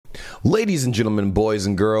Ladies and gentlemen, boys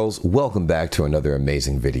and girls, welcome back to another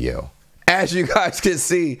amazing video. As you guys can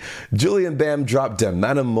see, Julian Bam dropped Der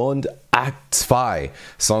Mond Act 2,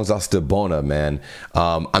 Songs aus der Bohne, man.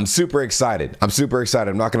 I'm super excited. I'm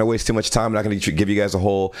not going to waste too much time. I'm not going to give you guys a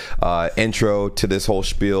whole intro to this whole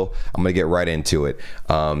spiel. I'm going to get right into it.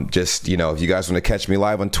 Just, you know, if you guys want to catch me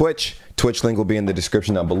live on Twitch link will be in the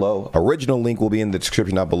description down below. Original link will be in the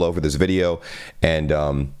description down below for this video.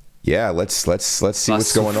 And, yeah, let's see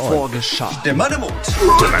what's going on. Der Mann im Mond.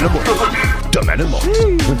 Der Mann im Mond.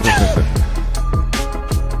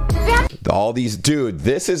 All these, dude,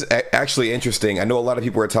 this is actually interesting. I know a lot of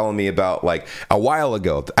people were telling me about, like, a while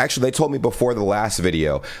ago. Actually, they told me before the last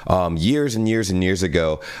video, years and years and years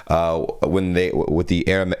ago, when with the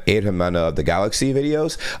Mann of the Galaxy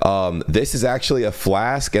videos. This is actually a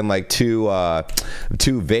flask and like two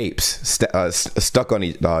vapes stuck on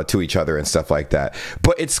to each other and stuff like that.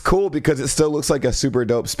 But it's cool because it still looks like a super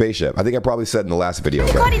dope spaceship. I think I probably said in the last video.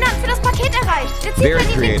 Very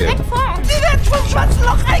creative.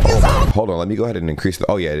 Hold on, let me go ahead and increase the.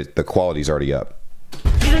 Oh yeah, the quality's already up.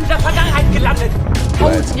 Wir sind in der Vergangenheit gelandet.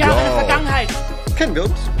 1000 Jahre in der Vergangenheit. Kennen wir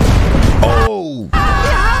uns? Oh.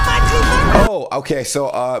 Oh, okay.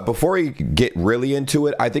 So before we get really into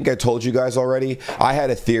it, I think I told you guys already. I had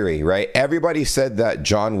a theory, right? Everybody said that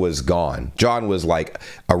John was gone. John was like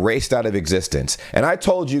erased out of existence, and I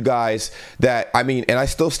told you guys that. I mean, and I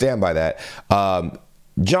still stand by that.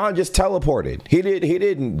 John just teleported. He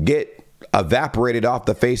didn't get evaporated off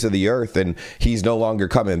the face of the earth and he's no longer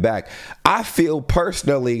coming back. I feel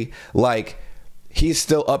personally like he's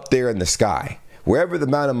still up there in the sky. Wherever the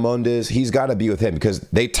Mann of Mond is, he's got to be with him because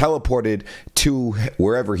they teleported to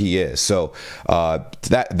wherever he is. So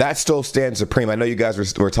that still stands supreme. I know you guys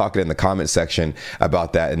were talking in the comment section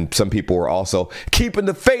about that, and some people were also keeping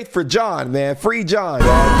the faith for John, man. Free John.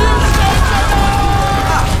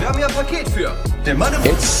 Wir haben hier ein Paket für den Mann im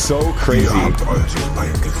Mond. It's so crazy.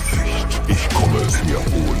 Ich komme es hier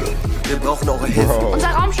holen. Wir brauchen eure Hilfe. Unser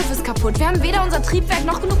Raumschiff ist kaputt. Wir haben weder unser Triebwerk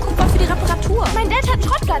noch genug Kupfer für die Reparatur. Mein Dad hat einen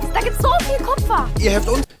Schrottplatz. Da gibt's so viel Kupfer. Ihr helft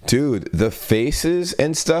uns. Dude, the faces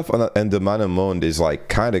and stuff on the Mann of Mond is like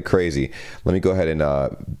kind of crazy. Let me go ahead and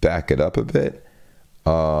back it up a bit.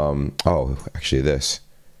 Oh, actually this.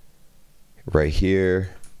 Right here.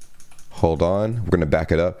 Hold on. We're going to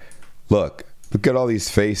back it up. Look at all these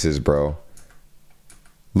faces, bro.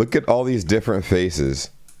 Look at all these different faces.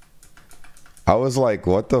 I was like,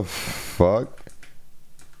 what the fuck?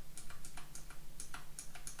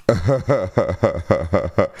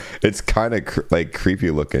 It's kind of like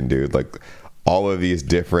creepy looking, dude. Like all of these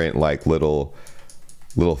different like little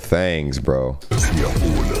things, bro.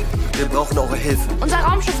 Wir brauchen eure Hilfe. Unser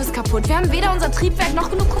Raumschiff ist kaputt. Wir haben weder unser Triebwerk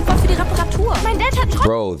noch genug Kupfer für die Reparatur. Mein Dad hat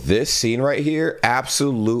Bro, this scene right here,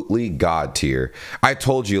 absolutely god tier. I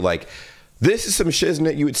told you, like, this is some shit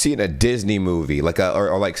that you would see in a Disney movie, like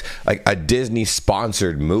like a Disney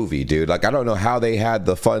sponsored movie, dude. Like, I don't know how they had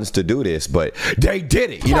the funds to do this, but they did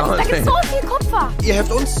it. You know what I'm saying? so viel Kupfer. Ihr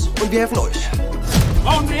helft uns und wir helfen euch.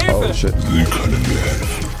 Oh shit.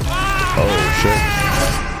 Oh shit.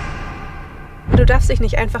 Du darfst dich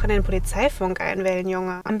nicht einfach in den Polizeifunk einwählen,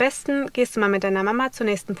 Junge. Am besten gehst du mal mit deiner Mama zur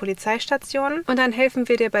nächsten Polizeistation und dann helfen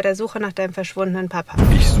wir dir bei der Suche nach deinem verschwundenen Papa.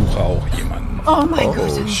 Ich suche auch jemanden. Oh mein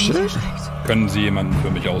Gott. Shit. Können Sie jemanden für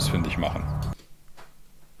mich ausfindig machen?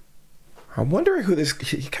 I'm wondering who this.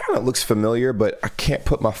 He kind of looks familiar, but I can't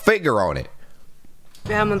put my finger on it.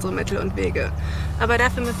 Wir haben unsere Mittel und Wege. Aber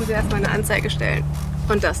dafür müssen sie erstmal eine Anzeige stellen.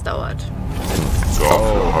 Und das dauert.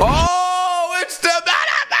 Oh, it's the Mann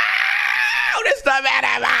of Mond! It's the Mann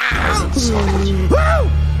of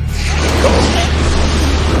Mond!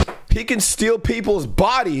 He can steal people's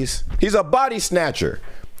bodies. He's a body snatcher.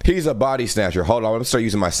 He's a body snatcher. Hold on, I'm gonna start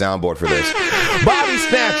using my soundboard for this. Body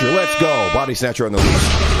snatcher, let's go. Body snatcher on the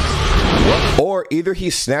loose. Or either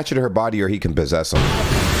he's snatching her body or he can possess them.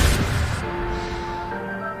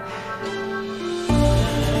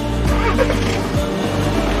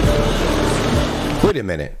 Wait a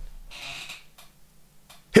minute.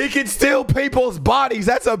 He can steal people's bodies.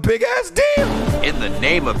 That's a big ass deal. In the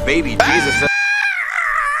name of baby Jesus.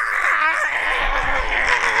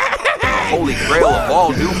 Holy grail of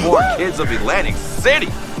all newborn kids of Atlantic City.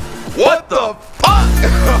 What the fuck?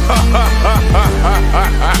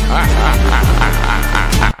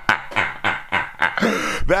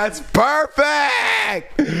 That's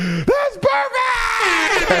perfect. That's perfect.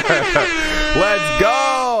 Let's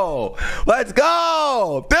go. Let's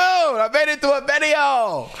go. Dude, I made it to a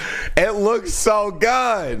video. It looks so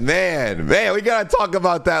good. Man, we gotta talk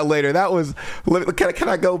about that later. That was, can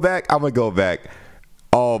I go back? I'm gonna go back.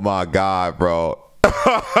 Oh my God, bro.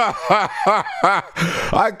 I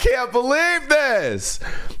can't believe this.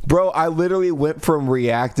 Bro, I literally went from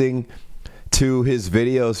reacting to his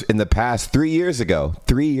videos in the past 3 years ago,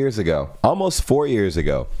 almost 4 years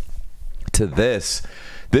ago, to this.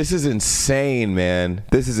 This is insane, man.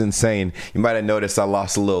 This is insane. You might have noticed I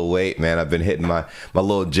lost a little weight, man. I've been hitting my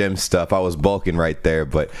little gym stuff. I was bulking right there,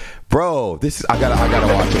 but bro, this is I gotta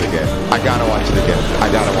watch it again. I gotta watch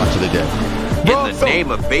it again. Bro, in the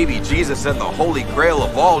name of baby Jesus and the holy grail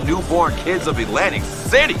of all newborn kids of Atlantic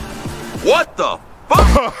City. What the fuck?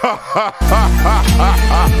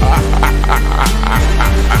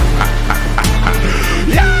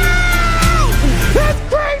 That's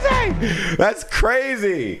crazy! That's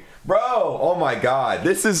crazy! Bro, oh my god.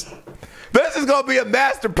 This is gonna be a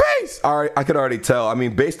masterpiece! Alright, I could already tell. I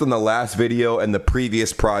mean, based on the last video and the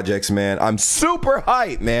previous projects, man, I'm super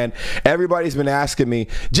hyped, man. Everybody's been asking me,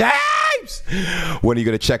 James! When are you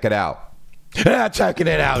gonna check it out? I'm checking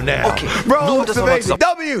it out now. Okay. Bro, it's amazing.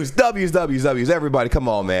 W's. Everybody, come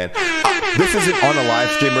on, man. This isn't on a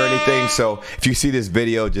live stream or anything, so if you see this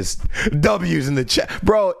video, just W's in the chat.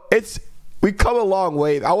 Bro, we come a long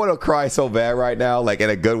way. I want to cry so bad right now, like in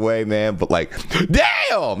a good way, man. But like,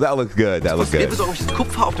 damn, that looks good. That looks good. Wir besorgen das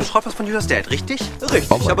Kupfer auf dem Schrottplatz von Judas Dad, richtig?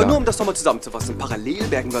 Richtig, aber nur um das nochmal zusammenzufassen. Parallel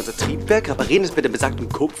bergen wir unser Triebwerk, reparieren es mit dem besagten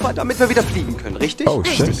Kupfer, damit wir wieder fliegen können, richtig? Oh,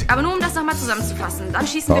 shit. Richtig, aber nur um das nochmal zusammenzufassen. Dann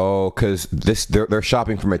schießen wir... Oh, because they're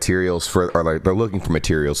shopping for materials for, or like they're looking for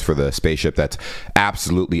materials for the spaceship that's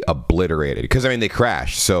absolutely obliterated. Because I mean, they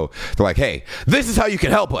crashed, so they're like, hey, this is how you can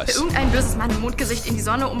help us. Irgendein böses Mann im Mondgesicht in die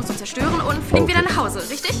Sonne, um es zu zerstören und fliegen wieder nach Hause,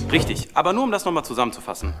 richtig? Richtig, aber nur um das nochmal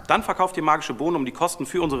zusammenzufassen. Dann verkauft ihr magische Bohnen, um die Kosten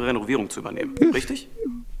für unsere Renovierung zu übernehmen, richtig?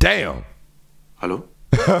 Damn. Hallo?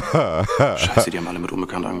 Scheiße, die haben alle mit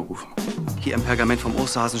Unbekannt angerufen. Hier im Pergament vom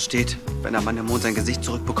Osterhasen steht, wenn der Mann im Mond sein Gesicht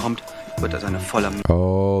zurückbekommt, wird er seine volle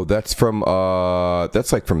Oh, that's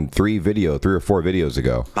like from 3 or 4 videos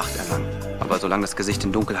ago. Macht erlangen. Aber solange das Gesicht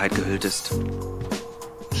in Dunkelheit gehüllt ist,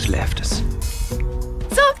 schläft es.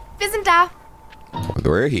 So, wir sind da.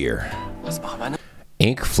 We're here. Was machen wir denn?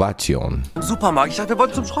 Inflation. Supermarkt, ich dachte, wir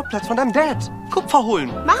wollten zum Schrottplatz von deinem Dad. Kupfer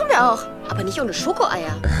holen. Machen wir auch, aber nicht ohne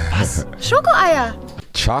Schokoeier. Was? Schokoeier.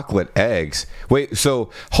 Chocolate eggs. Wait,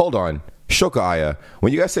 so hold on. Shokoaya.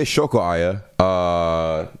 When you guys say Shokoaya,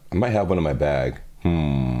 I might have one in my bag.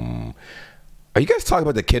 Are you guys talking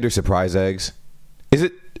about the Kinder Surprise eggs? Is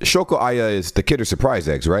it Shokoaya is the Kinder Surprise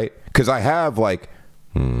eggs, right? Because I have like,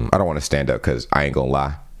 I don't want to stand up because I ain't gonna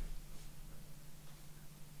lie.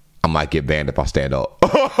 I might get banned if I stand up.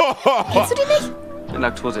 Kennst du die nicht? Bin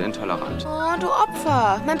laktoseintolerant. Oh, du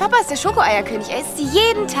Opfer. Mein Papa ist der Schokoeierkönig. Er isst sie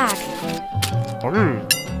jeden Tag.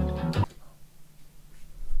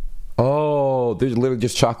 Oh, there's literally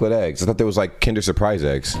just chocolate eggs. I thought there was like Kinder Surprise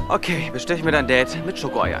eggs. Okay, bestell ich mir dein Dad mit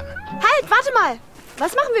Schokoeiern. Halt, warte mal.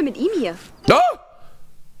 Was machen wir mit ihm hier? Oh!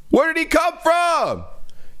 Where did he come from?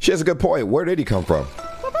 She has a good point. Where did he come from?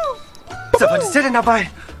 Was ist der denn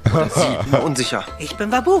dabei? Oder sie, nur unsicher. Ich bin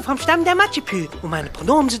Babu vom Stamm der Machipü und meine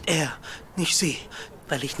Pronomen sind er, nicht sie,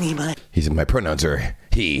 weil ich niemals My pronouns are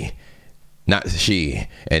he, not she,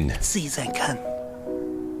 and sie sein kann.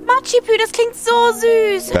 Machipü, das klingt so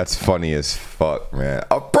süß. That's funny as fuck, man.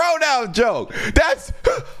 A pronoun joke. That's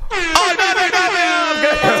oh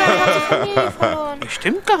no.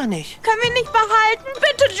 Stimmt gar nicht. Können wir nicht behalten?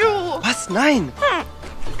 Bitte, Ju. Was? Nein.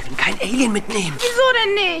 Wir können kein Alien mitnehmen. Wieso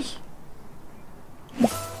denn nicht?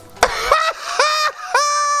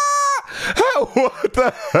 What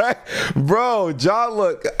the heck? Bro, John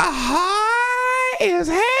look high as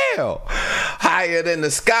hell. Higher than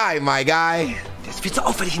the sky, my guy. Der ist viel zu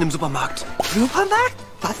auffällig in einem Supermarkt. Supermarkt?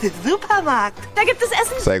 Was ist Supermarkt? Da gibt es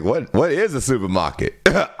Essen. It's like, what is a supermarket?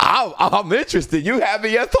 I'm interested. You have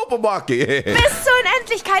me at supermarket. Bis zur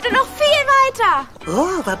Unendlichkeit und noch viel weiter.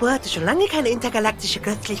 Oh, Babu hatte schon lange keine intergalaktische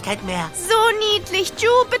Köstlichkeit mehr. So niedlich,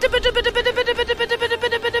 Ju. Bitte, bitte, bitte, bitte, bitte, bitte, bitte, bitte,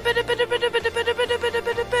 bitte, bitte, bitte, bitte, bitte, bitte, bitte, bitte, bitte,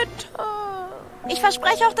 bitte, bitte. Ich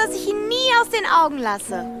verspreche auch, dass ich ihn nie aus den Augen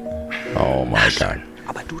lasse. Oh my God.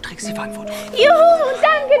 Aber du trägst die Verantwortung. Juhu,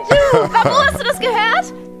 danke, Ju. Babu, hast du das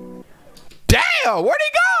gehört? Damn, where'd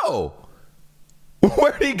he go?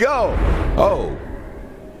 Where'd he go? Oh.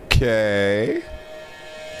 Okay.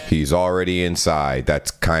 He's already inside.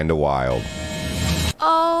 That's kind of wild.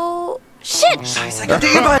 Oh, shit. Scheiße, könnte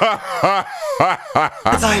überall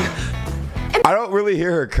sein. I don't really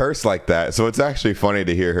hear her curse like that, so it's actually funny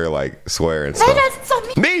to hear her like swear and stuff. Nein, das ist doch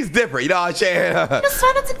nicht. Me's different, you know what I'm saying? Minus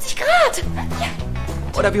 270 Grad.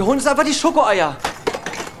 Ja. Oder wir holen uns einfach die Schokoeier.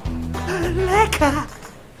 Lecker.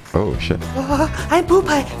 Oh, shit. Oh, ein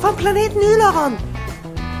Pupai vom Planeten Hyleron.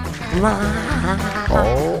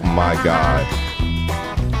 Oh my God.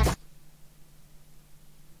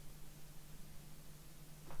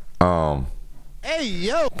 Hey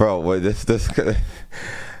yo, bro, what this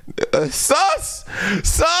sus,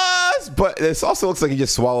 but this also looks like he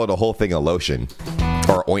just swallowed a whole thing of lotion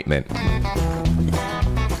or ointment.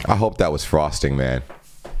 I hope that was frosting, man.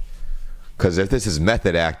 Because if this is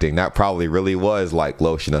method acting, that probably really was like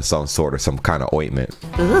lotion of some sort or some kind of ointment.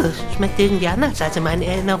 Schmeckt irgendwie anders als in meinen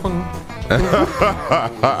Erinnerungen.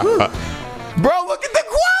 Bro, look at the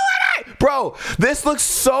quality! Bro, this looks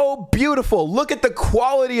so beautiful. Look at the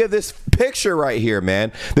quality of this picture right here,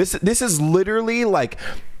 man. This is literally like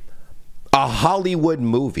a Hollywood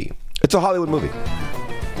movie. It's a Hollywood movie.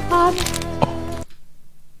 How did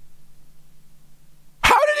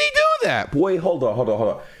he do that? Wait, hold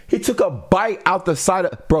on. He took a bite out the side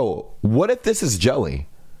of... Bro, what if this is jelly?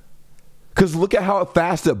 Because look at how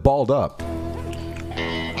fast it balled up.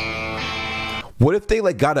 What if they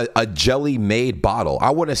like got a jelly-made bottle? I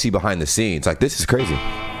want to see behind the scenes. Like, this is crazy.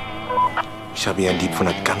 Ich habe hier einen Dieb von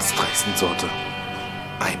einer ganz dreisten Sorte.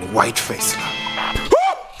 Ein Whitefacer.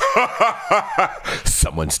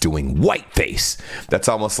 Someone's doing whiteface. That's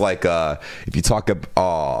almost like if you talk about...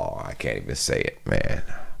 Oh, I can't even say it, man.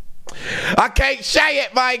 I can't say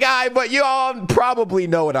it, my guy, but you all probably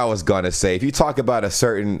know what I was going to say. If you talk about a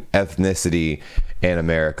certain ethnicity in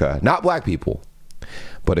America, not black people,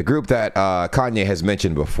 but a group that Kanye has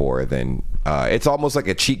mentioned before, then it's almost like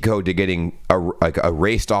a cheat code to getting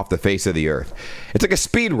erased off the face of the earth. It's like a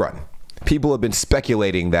speed run. People have been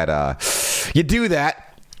speculating that you do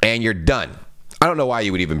that and you're done. I don't know why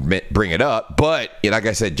you would even bring it up, but like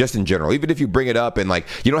I said, just in general, even if you bring it up and like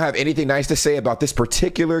you don't have anything nice to say about this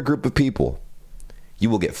particular group of people, you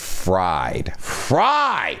will get fried.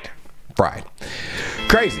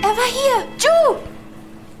 Crazy. Er war hier. Ju!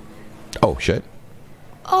 Oh, shit.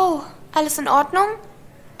 Oh, alles in Ordnung?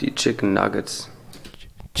 Die Chicken Nuggets.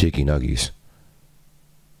 Chicken Nuggies.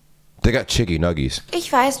 They got chicken nuggies.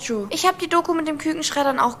 Ich weiß, Ju. Ich habe die Doku mit dem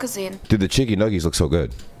Kükenschreddern auch gesehen. Dude, the chicken nuggies look so good.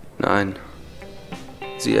 Nein.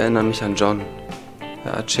 Sie erinnern mich an John.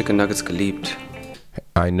 Er hat Chicken Nuggets geliebt.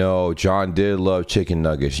 I know John did love chicken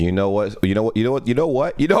nuggets. You know what?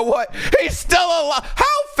 He's still alive. How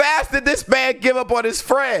fast did this man give up on his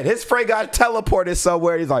friend? His friend got teleported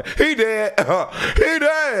somewhere. He's like, he dead. He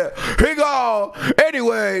dead. He gone.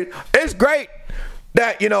 Anyway, it's great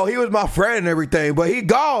that, he was my friend and everything, but he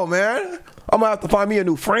gone, man. I'm gonna have to find me a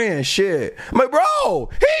new friend. Shit. I'm like,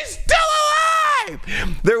 bro, he's still alive.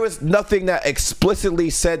 There was nothing that explicitly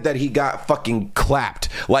said that he got fucking clapped.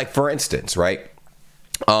 Like, for instance, right?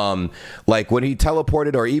 Like when he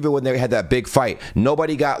teleported, or even when they had that big fight,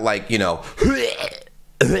 nobody got like, that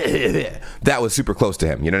was super close to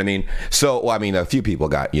him. You know what I mean? So, well, I mean, a few people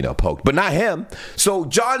got, poked, but not him. So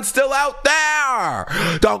John's still out there.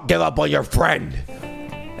 Don't give up on your friend.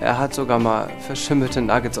 Er hat sogar mal verschimmelte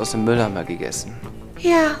Nuggets aus dem Mülleimer gegessen.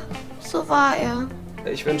 Ja, so war er.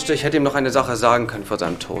 Ich wünschte, ich hätte ihm noch eine Sache sagen können vor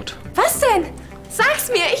seinem Tod. Was denn? Sag's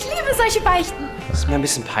mir, ich liebe solche Beichten. Das ist mir ein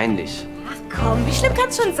bisschen peinlich. Ach komm, wie schlimm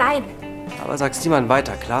kann's schon sein? Aber sag's niemand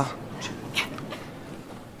weiter, klar?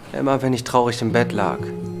 Immer wenn ich traurig im Bett lag,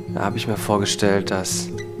 da habe ich mir vorgestellt, dass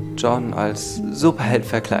John als Superheld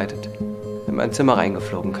verkleidet in mein Zimmer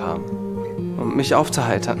reingeflogen kam, um mich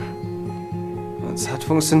aufzuheitern. Und es hat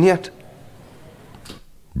funktioniert.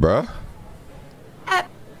 Bruh?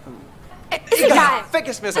 Ist egal.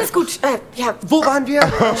 Vergiss mir's. Alles gut. Ja. Wo waren wir?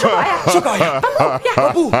 Schokoeier. Babu. Ja.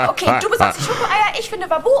 Babu. Okay, du besorgst die Schokoeier, ich finde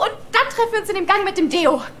Babu und dann treffen wir uns in dem Gang mit dem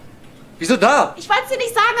Deo. Wieso da? Ich wollte es dir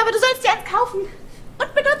nicht sagen, aber du sollst dir eins kaufen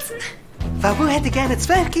und benutzen. Babu hätte gerne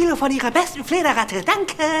 12 Kilo von ihrer besten Flederratte.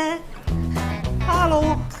 Danke.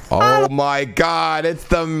 Hallo. Oh my God, it's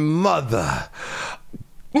the mother.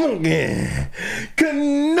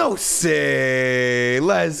 Kanose,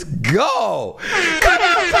 let's go.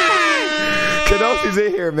 Kanose's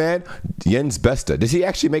in here, man. Jens Besta. Does he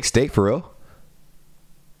actually make steak for real?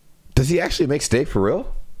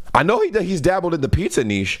 I know he's dabbled in the pizza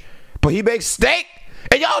niche, but he makes steak,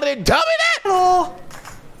 and y'all didn't tell me that. Hallo.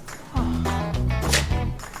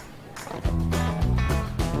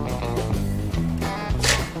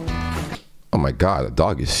 Oh my God, the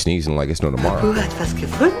dog is sneezing like it's no tomorrow. Babu hat was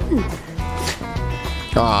gefunden.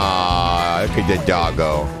 Ah, look at the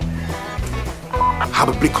doggo.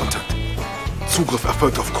 Habe Blickkontakt. Zugriff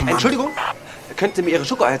erfolgt auf Kommando. Entschuldigung, könnten Sie mir Ihre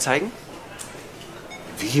Schokoeier zeigen?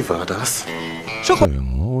 Wie war das? What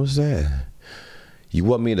was that? You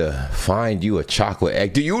want me to find you a chocolate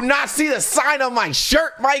egg? Do you not see the sign on my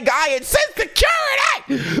shirt, my guy? It says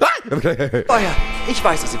security! Oh ja, ich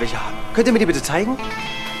weiß, dass Sie welche haben. Könnt ihr mir die bitte zeigen?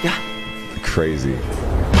 Ja. Crazy.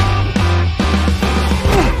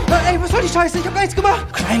 Ey, was Was soll die Scheiße? Ich hab gar nichts gemacht.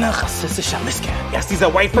 Kleiner rassistischer Mistkerl. Erst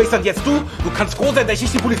dieser Whiteface und jetzt du. Du kannst froh sein, dass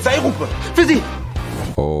ich die Polizei rufe. Für Sie.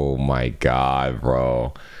 Oh my God,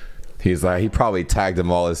 bro. He's like, he probably tagged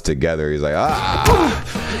them all as together. He's like,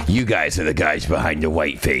 you guys are the guys behind the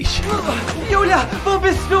whiteface. Julia, wo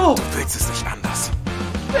bist du? Du willst es nicht anders.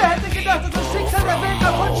 Wer hätte gedacht, dass das Schicksal der Welt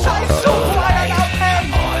davon scheiß Schokoeiern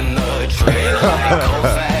abhängt?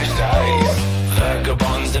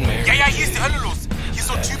 Ja, hier ist die Hölle los. Hier ist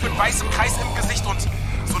so ein Typ mit weißem Kreis im Gesicht und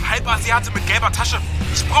so ein Halbasiate mit gelber Tasche.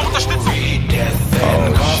 Ich brauche Unterstützung.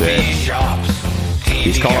 Oh, shit.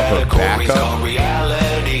 He's calling for backup.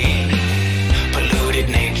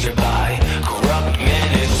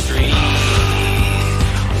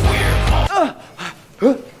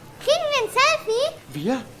 Kriegen wir ein Selfie?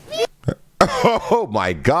 Wir? Oh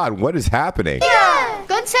my God, what is happening? Ja,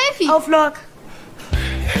 ein Selfie. Auf Lock.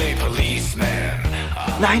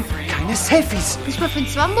 Nein, keine Selfies. Nicht mal für ein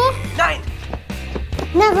Zwambo? Nein.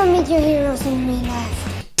 Never meet your heroes in real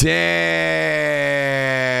life. Damn.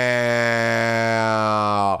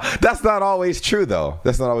 That's not always true, though.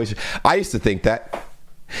 That's not always true. I used to think that.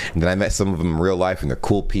 And then I met some of them in real life, and they're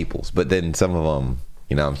cool peoples. But then some of them,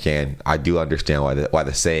 you know what I'm saying? I do understand why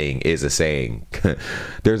the saying is a saying.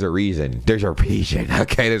 There's a reason. There's a reason.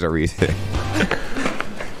 Okay, there's a reason.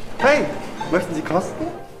 Hey, möchten Sie kosten?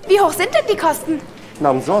 Wie hoch sind denn die Kosten? Na,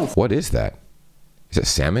 umsonst. What is that? Is it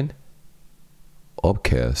salmon?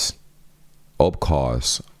 Obkas.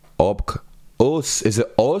 Obcause. Os. Is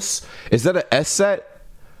it os? Is that an S set?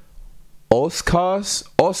 Oscars?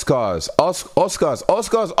 Oscars. Oscars.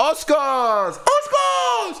 Oscars. Oscars.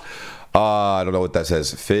 Oscars. I don't know what that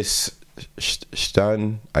says. Fis.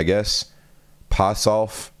 Stun, I guess. Pass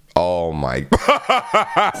off. Oh my.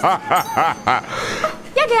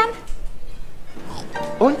 Ja, gern.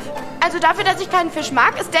 Und? Also dafür, dass ich keinen Fisch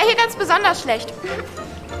mag, ist der hier ganz besonders schlecht.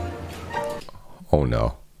 Oh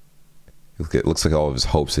no. It looks like all of his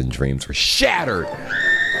hopes and dreams were shattered.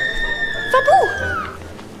 Verbuch.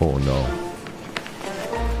 Oh no.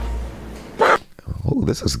 Oh,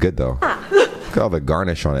 this is good though. Look at all the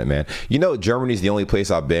garnish on it, man. You know, Germany's the only place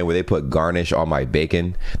I've been where they put garnish on my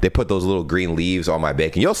bacon. They put those little green leaves on my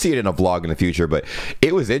bacon. You'll see it in a vlog in the future, but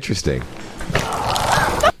it was interesting.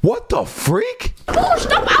 What the freak? Oh,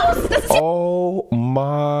 stopp aus! Das ist Oh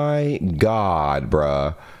my God,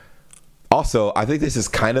 bruh. Also, I think this is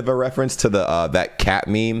kind of a reference to the that cat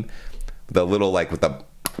meme, the little like with the.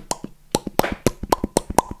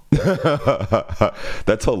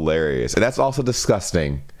 That's hilarious, and that's also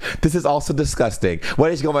disgusting. This is also disgusting.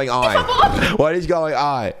 What is going on? What is going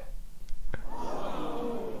on?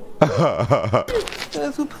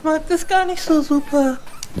 Der Supermarkt ist gar nicht so super.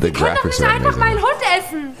 The graphics are amazing. meinen Hund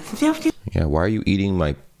essen. Yeah, why are you eating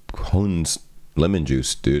my Hund's lemon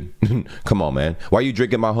juice, dude? Come on, man. Why are you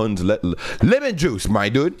drinking my Hund's lemon juice, my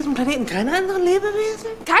dude? Auf diesem Planeten keine anderen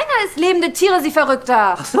Lebewesen? Keiner ist lebende Tiere, Sie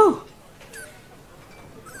Verrückter. Ach so.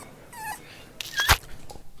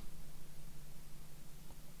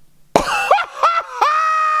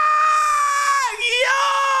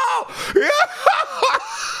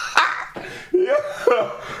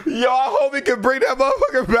 Yo, I hope he can bring that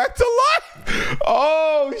motherfucker back to life.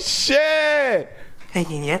 Oh, shit. Kann ich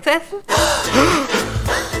ihn jetzt essen?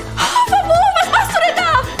 Babu, was machst du denn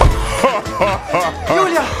da?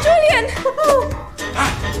 Julia! Julian!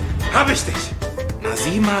 Hab ich dich. Na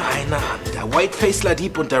sieh mal einer an. Der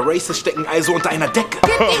Whiteface-Dieb und der Racist stecken also unter einer Decke.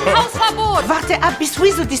 Gib ihm Hausverbot. Warte ab, bis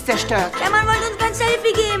Weasel dies zerstört. Der Mann wollte uns kein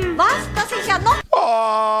Selfie geben. Was? Das ist ja noch... Oh,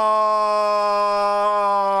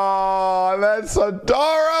 that's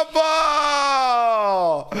adorable.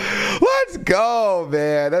 Let's go,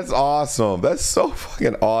 man. That's awesome. That's so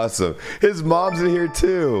fucking awesome. His mom's in here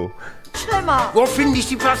too. Schlimmer. Wo finde ich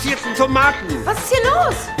die platzierten Tomaten? Was ist hier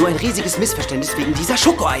los? Nur ein riesiges Missverständnis wegen dieser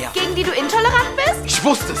Schokoeier. Gegen die du intolerant bist? Ich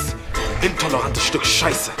wusste es. Intolerantes Stück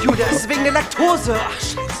Scheiße. Julia, es ist wegen der Laktose. Ach,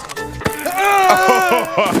 Scheiße.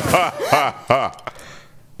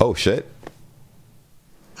 Oh, shit.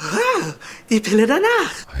 Die Pille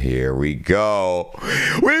danach. Here we go.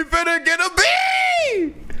 We finna get a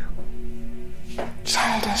bee!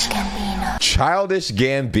 Childish Gambino. Childish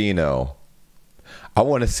Gambino. I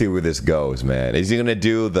want to see where this goes, man. Is he going to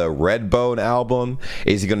do the Redbone album?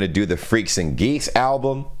 Is he going to do the Freaks and Geeks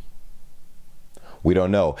album? We don't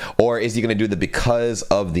know. Or is he going to do the Because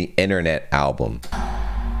of the Internet album?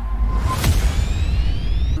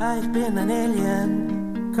 Ich bin ein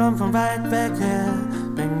Alien, komm von weit weg her.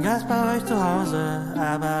 Bin Gast bei euch zu Hause,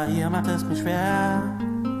 aber ihr macht es mir schwer.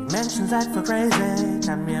 Die Menschen seid voll crazy,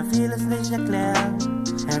 kann mir vieles nicht erklären.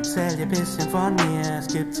 Erzähl dir bisschen von mir, es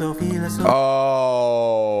gibt so vieles.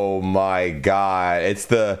 Oh my God! It's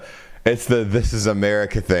the It's the "This is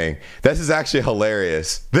America" thing. This is actually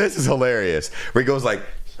hilarious. This is hilarious. Where he goes like,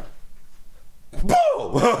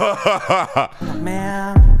 boom!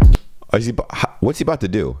 What's he about to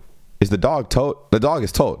do? Is the dog toad? The dog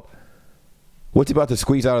is toad. What's he about to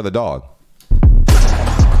squeeze out of the dog?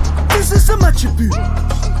 Das ist ein Matschebühl.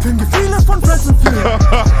 Für Gefühle von Fleisch und Fühl.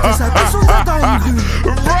 Deshalb ist unser Daumen grün.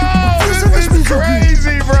 Wir sind nicht wie so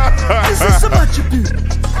crazy, bro. Das ist ein Matschebühl.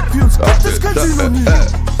 Für uns gibt es kein Synonym.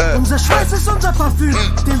 Unser Schweiß ist unser Parfüm,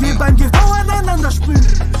 den wir beim GV aneinander sprühen.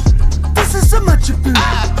 Das ist ein Matschebühl.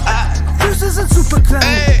 Füße sind super klein.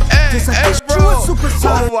 Hey, bro.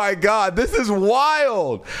 Oh my God, this is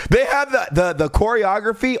wild. They have the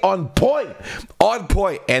choreography on point,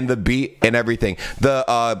 and the beat and everything. The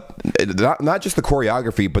not just the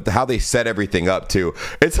choreography, but how they set everything up too.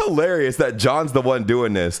 It's hilarious that John's the one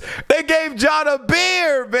doing this. They gave John a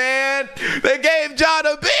beard, man. They gave John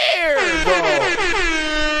a beard, bro,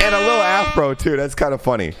 and a little afro too. That's kind of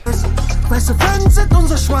funny. Weiße Fans sind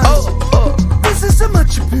unser Schweiß. Das ist ein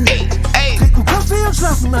Matschebühl. Trinken Kaffee und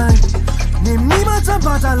schlafen ein. Nehmen niemals ein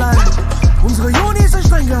Bad allein. Unsere Joni sind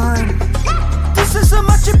streng geheim. Das ist ein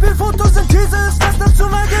Matschebühl. Photosynthese ist das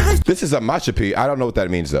Nationalgericht. This is a matchupi. I don't know what that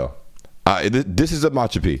means though. This is a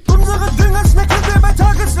matchupi. Unsere Dünger snacken wir bei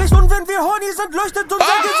Tageslicht. Und wenn wir horny sind, leuchtet unser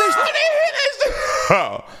Gesicht.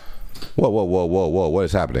 Whoa. What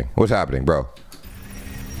is happening? What's happening, bro?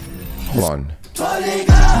 Hold on.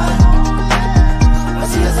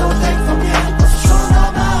 Was ihr so denkt von mir, das ist schon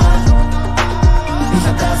normal. Ich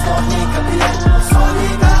hab das noch nie kapiert, das ist voll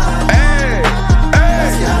egal.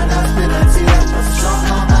 Dass ihr anders bin als ihr, das ist schon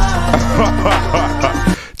normal.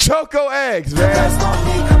 Choco eggs, Ich hab das man. noch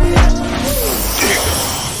nie kapiert.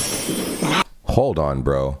 Hold on,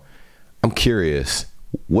 bro. I'm curious.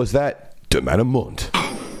 Was that der Mann im Mond?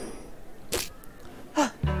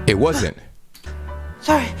 It wasn't.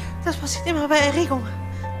 Sorry, das passiert immer bei Erregung.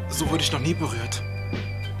 So wurde ich noch nie berührt.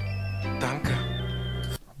 Danke.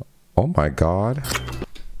 Oh my God.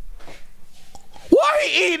 Why are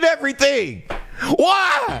he eating everything?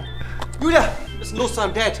 Why? Julia, was ist denn los zu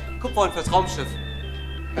einem Dad? Kupferhorn fürs Raumschiff.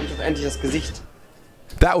 Kann ich doch endlich das Gesicht.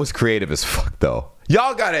 That was creative as fuck, though.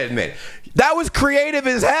 Y'all gotta admit, that was creative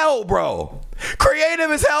as hell, bro.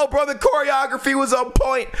 Creative as hell, bro. The choreography was on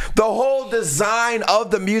point. The whole design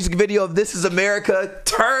of the music video of This Is America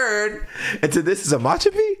turned into This Is a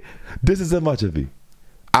Matchupi? This is a Matchupi.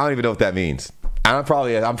 I don't even know what that means. I'm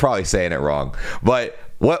probably saying it wrong. But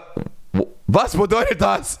was bedeutet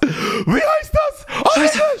das? Wie heißt das?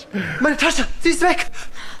 Scheiße, meine Tasche, sie ist weg.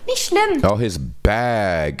 Nicht schlimm. Oh, his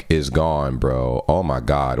bag is gone, bro. Oh my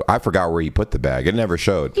God. I forgot where he put the bag. It never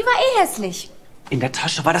showed. Die war hässlich. In der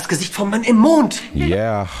Tasche war das Gesicht vom Mann im Mond.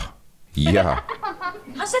 Yeah.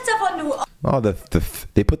 Was jetzt davon, du? Oh,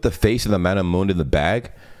 they put the face of the Man of the Moon in the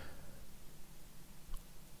bag?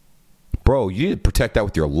 Bro, you need to protect that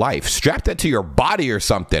with your life. Strap that to your body or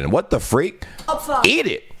something. What the freak? Opfer. Eat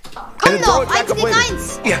it. Komm noch, 1 gegen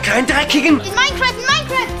 1. Ihr kleinen Dreckigen. In Minecraft.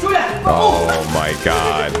 Oh my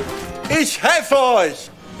God. Ich helfe euch!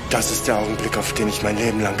 Das ist der Augenblick, auf den ich mein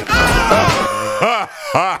Leben lang gebraucht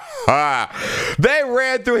habe. They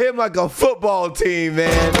ran through him like a football team,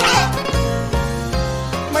 man.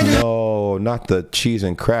 No, not the cheese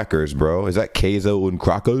and crackers, bro. Is that Käse und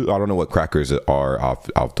Cracker? I don't know what crackers are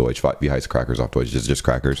auf Deutsch. Wie heißt crackers auf Deutsch? Just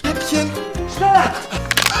crackers.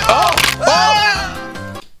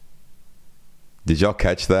 Did y'all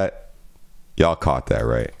catch that? Y'all caught that,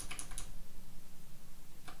 right?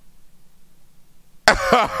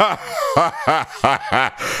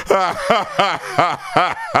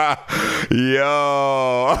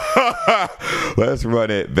 Yo, let's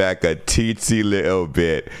run it back a teensy little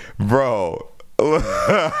bit, bro.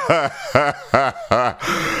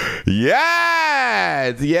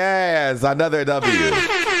 Yes, another W,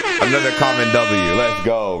 another common W. Let's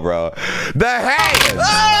go, bro. The hands.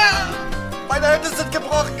 Meine Hände sind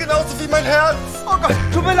gebrochen, genauso wie mein Herz. Oh Gott,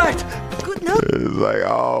 tut mir leid. It's like,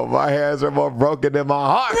 oh, my hands are more broken than my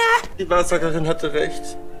heart. Die Wahrsagerin hatte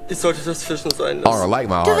recht. Ich sollte das Fischen sein lassen. Oh, I like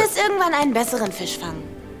my Du heart. wirst irgendwann einen besseren Fisch fangen.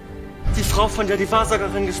 Die Frau, von der die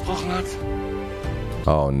Wahrsagerin gesprochen hat.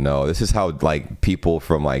 Oh no, this is how like people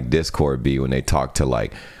from like Discord be when they talk to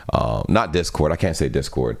like not Discord, I can't say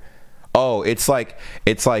Discord. Oh, it's like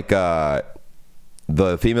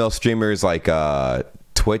the female streamers like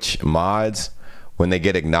Twitch mods when they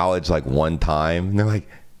get acknowledged like one time and they're like,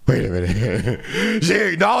 wait a minute, she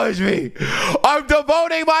acknowledged me. I'm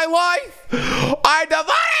devoting my life. I'm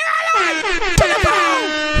devoting my life to the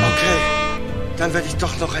bone. Okay, dann werde ich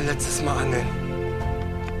doch noch ein letztes Mal angeln.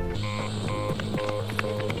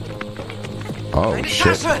 Oh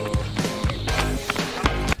shit.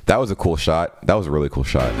 That was a cool shot. That was a really cool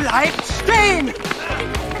shot. Bleibt stehen!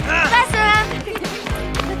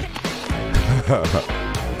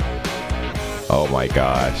 Oh my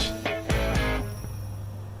gosh.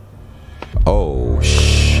 Oh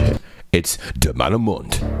shit. It's the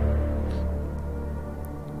Mond.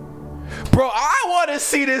 Bro, I want to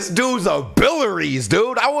see this dude's abilities,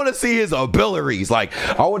 dude. I want to see his abilities. Like,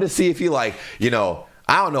 I want to see if he, like, you know,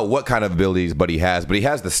 I don't know what kind of abilities but he has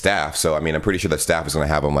the staff. So, I mean, I'm pretty sure the staff is going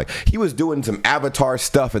to have him. Like, he was doing some Avatar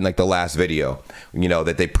stuff in, like, the last video, you know,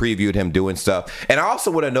 that they previewed him doing stuff. And I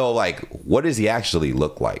also want to know, like, what does he actually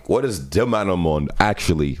look like? What does the Mond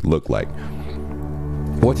actually look like?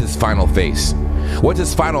 What's his final face? What's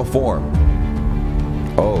his final form?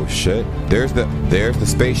 Oh shit, there's the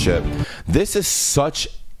spaceship. This is such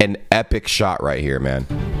an epic shot right here, man.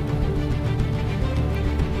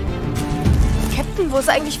 Captain, wo ist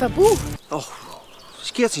eigentlich Verbuch? Oh,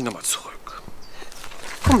 ich gehe jetzt nicht nochmal zurück.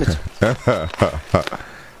 Komm mit.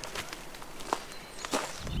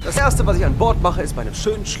 Das erste, was ich an Bord mache, ist bei einem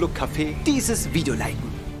schönen Schluck Kaffee dieses Video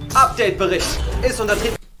liken. Update-Bericht ist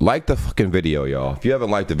untertrieben. Like the fucking video, y'all. If you haven't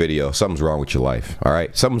liked the video, something's wrong with your life, all right?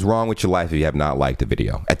 Something's wrong with your life if you have not liked the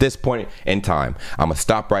video. At this point in time, I'm gonna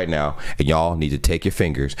stop right now, and y'all need to take your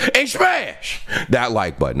fingers and smash that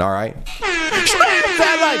like button, all right? Smash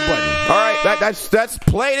that like button, all right? That's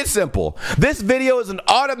plain and simple. This video is an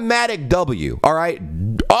automatic W, all right?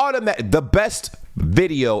 The best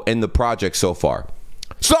video in the project so far.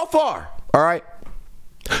 So far, all right?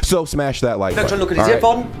 So smash that like button. Schon lokalisiert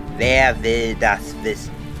worden? Wer will das wissen?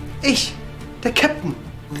 Ich, der Captain.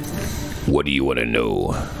 What do you want to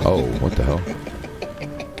know? Oh, what the hell?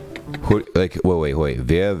 Who, like, wait.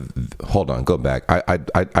 Hold on, go back. I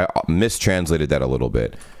mistranslated that a little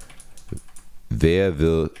bit. Wer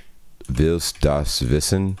willst das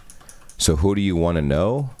wissen? So who do you want to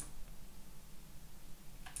know?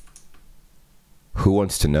 Who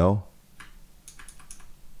wants to know?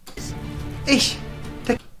 Ich.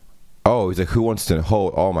 Oh, he's like, who wants to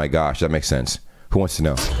know? Oh my gosh, that makes sense. Who wants to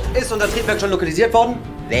know? Ist unser Triebwerk schon lokalisiert worden?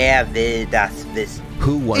 Wer will das wissen?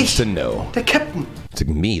 Who wants to know? Der Captain. It's like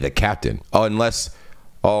me, the captain. Oh, unless...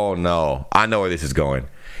 Oh, no. I know where this is going.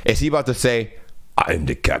 Is he about to say, I'm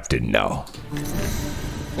the captain now?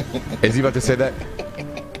 Is he about to say that?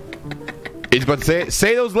 He's about to say it?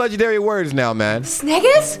 Say those legendary words now, man.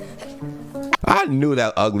 Sniggers? I knew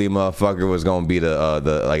that ugly motherfucker was gonna be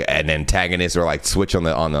the like an antagonist or like switch on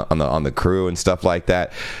the crew and stuff like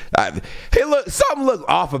that. Something looked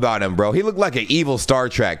off about him, bro. He looked like an evil Star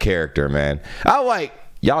Trek character, man. I'm like,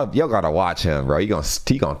 y'all gotta watch him, bro. He gonna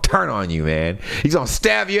turn on you, man. He's gonna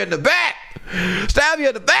stab you in the back. Stab you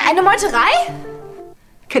in the back. Eine Meuterei?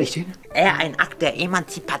 Kenn ich den? Ein Akt der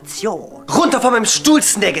Emanzipation. Runter von meinem Stuhl,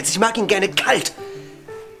 Sniggers. Ich mag ihn gerne kalt.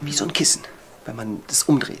 Wie so ein Kissen. Wenn man das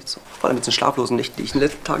umdreht, so. Vor allem mit den schlaflosen Nächten, die ich in den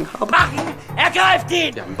letzten Tagen habe. Wachen! Ergreift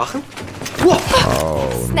ihn! Wir haben Wachen? Oh,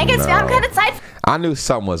 Sniggers, no. wir haben keine Zeit. I knew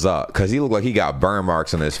something was up because he looked like he got burn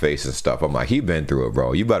marks on his face and stuff. I'm like, he been through it,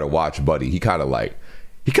 bro. You better watch, buddy. He kind of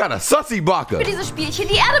sussy baka. Für dieses Spielchen,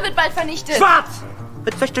 die Erde wird bald vernichtet. Schwarz!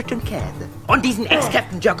 Mit verstücktem Käse. Und diesen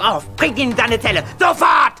Ex-Captain Jerk auf! Bringt ihn in seine Zelle!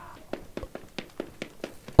 Sofort!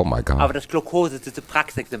 Oh my God. Aber das Glukose ist ein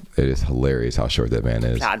Praxisexemplar It is hilarious how short that man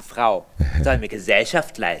is. an Frau. Soll mir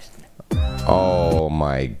Gesellschaft leisten. Oh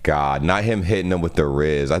my God. Not him hitting him with the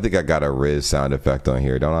Riz. I think I got a Riz sound effect on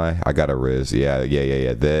here, don't I? I got a Riz. Yeah.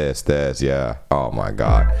 This, yeah. Oh my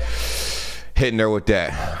God. Hitting her with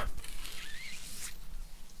that.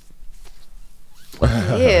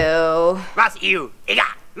 Ew. Was, ew? Egal.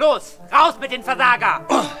 Los, raus mit den Versager!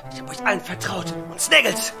 Oh, ich hab euch allen vertraut. Und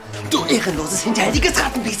Sniggers, du ehrenloses, hinterhältiges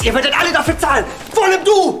Rattenbiest, ihr werdet alle dafür zahlen. Vor allem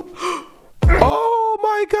du! Oh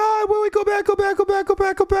my God. Wait, go back.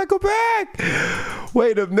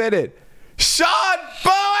 Wait a minute. Sean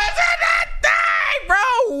Bo is in that thing, bro.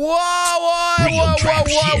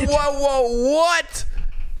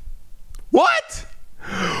 What?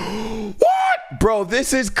 Bro,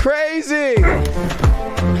 this is crazy.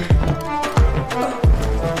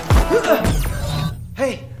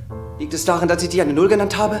 Hey, liegt es daran, dass ich dich eine Null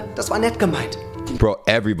genannt habe? Das war nett gemeint. Bro,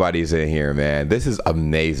 everybody's in here, man. This is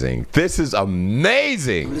amazing. Null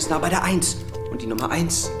ist nah bei der 1. Und die Nummer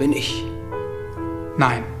 1 bin ich.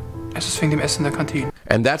 Nein, es ist wegen dem Essen in der Kantine.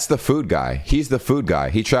 And that's the food guy. He's the food guy.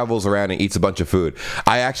 He travels around and eats a bunch of food.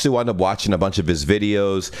 I actually wound up watching a bunch of his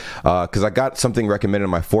videos because I got something recommended on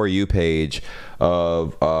my For You page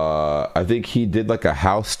of, I think he did like a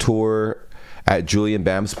house tour at Julian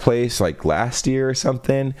Bam's place like last year or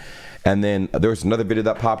something. And then there was another video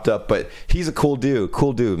that popped up, but he's a cool dude.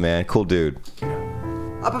 Cool dude, man. Cool dude.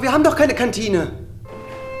 Aber wir haben doch keine Kantine.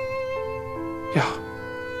 Ja,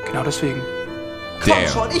 Genau deswegen. Komm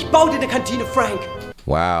schon, ich baue dir eine Kantine, Frank.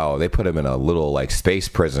 Wow, they put him in a little like space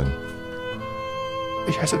prison.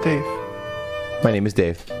 Ich heiße Dave. My name is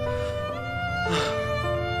Dave.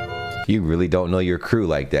 You really don't know your crew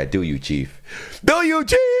like that, do you, Chief? Do you,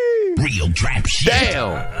 Chief? Real trap shit.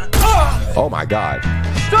 Damn! Oh my God.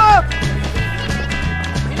 Stopp!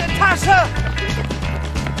 In der Tasche!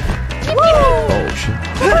 Oh shit.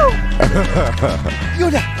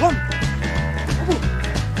 Julia, komm!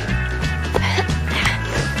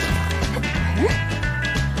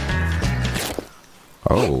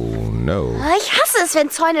 Oh no. Ich hasse es, wenn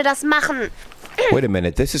Zäune das machen. Wait a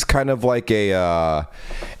minute. This is kind of like a,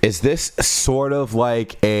 is this sort of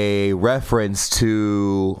like a reference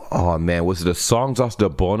to, oh man, was it a Songs aus der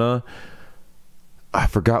Bona? I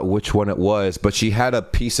forgot which one it was, but she had a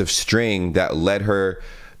piece of string that led her,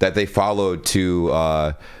 that they followed to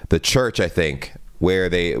the church, I think, where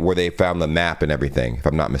they found the map and everything, if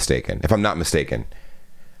I'm not mistaken.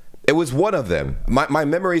 It was one of them. My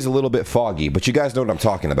memory's a little bit foggy, but you guys know what I'm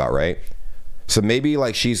talking about, right? So maybe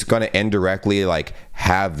like she's gonna indirectly like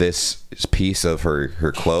have this piece of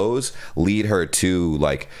her clothes lead her to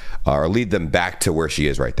like, or lead them back to where she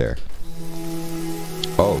is right there.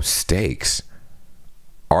 Oh, steaks.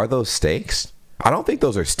 Are those steaks? I don't think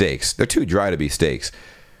those are steaks. They're too dry to be steaks.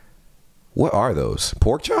 What are those?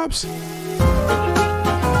 Pork chops?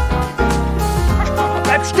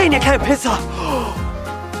 Bleib stehen, ihr kleine Pisser!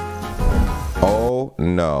 Oh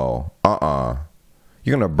no.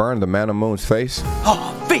 You're gonna burn the Man of Moon's face?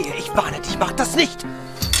 Oh, wehe, ich warne dich, mach das nicht!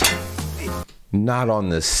 Not on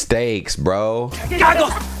the steaks, bro.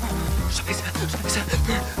 Gagos! Scheiße,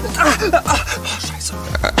 Scheiße.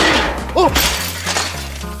 Oh!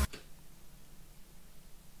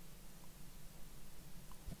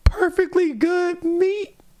 Perfectly good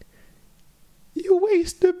meat. You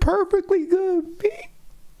wasted perfectly good meat.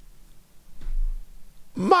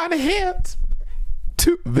 Meine hands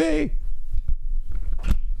too big.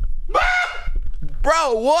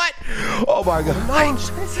 Bro, what? Oh my God. Nein,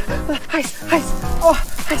 Scheiße. Heiß. Oh,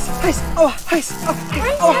 heiß. Oh, heiß.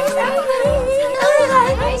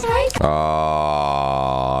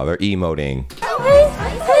 Oh, they're emoting.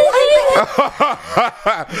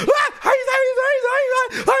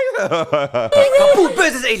 Kaputt,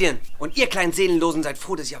 böses Alien! Und ihr kleinen Seelenlosen seid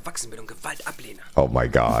froh, dass ich erwachsen bin und Gewalt ablehne. Oh my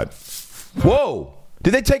God. Whoa!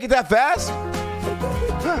 Did they take it that fast?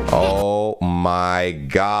 Oh my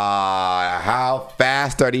God. How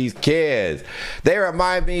fast are these kids? They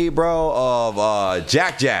remind me, bro, of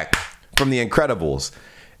Jack from The Incredibles.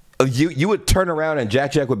 You would turn around and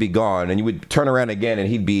Jack would be gone, and you would turn around again and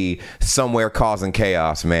he'd be somewhere causing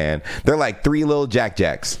chaos, man. They're like three little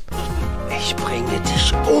Jacks. Ich bringe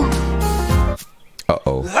dich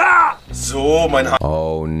Uh-oh. So, mein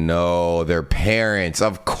Oh no, their parents.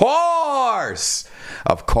 Of course!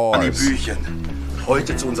 Of course. Annie Büchen.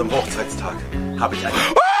 Heute zu unserem Hochzeitstag habe ich ein...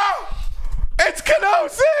 It's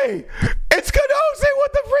Kenosi! It's Kenosi!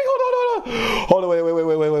 What the freak? Hold on,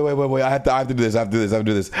 wait. I have to do this. Ah!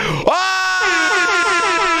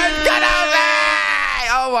 It's Kenosi!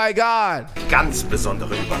 Oh my God! Ganz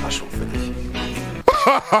besondere Überraschung für dich.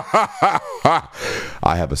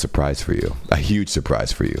 I have a surprise for you. A huge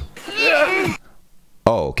surprise for you.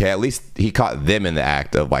 Oh, okay. At least he caught them in the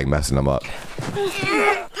act of like messing them up. Papa,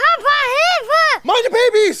 Hilfe! Meine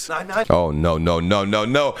Babys! Nein. Oh, no.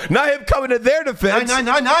 Not him coming to their defense.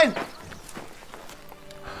 Nein.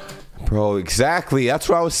 Bro, exactly. That's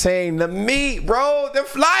what I was saying. The meat, bro. The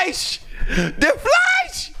Fleisch. The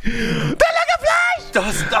Fleisch. The lecker Fleisch.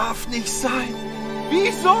 Das darf nicht sein.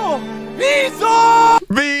 Wieso?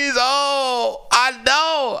 I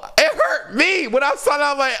know. It hurt me. When I saw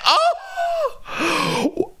that, I'm like, oh.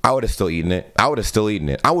 I would have still eaten it. I would have still eaten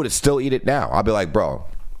it now. I'll be like, bro,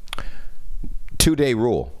 2-day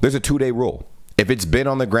rule. There's a 2-day rule. If it's been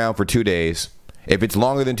on the ground for 2 days, if it's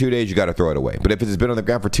longer than 2 days, you got to throw it away. But if it's been on the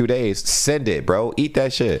ground for 2 days, send it, bro. Eat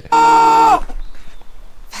that shit. Was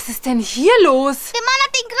ist denn hier los? Der Mann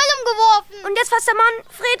hat den Grill umgeworfen. Und jetzt fasst der Mann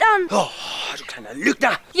Fred an. Oh, du kleiner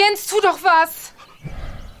Lügner. Jens, tu doch was.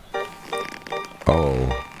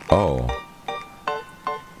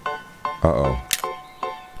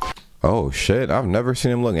 Oh shit, I've never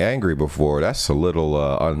seen him look angry before. That's a little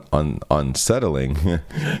unsettling.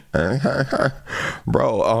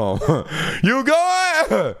 Bro, you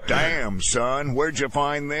go! Damn, son, where'd you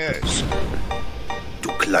find this? Du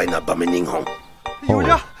kleiner Bammeninghong.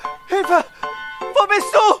 Julia, Hilfe! Wo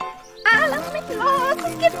bist du? Lass mich los,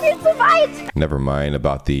 es geht viel zu weit. Never mind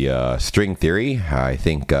about the string theory. I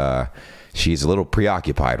think she's a little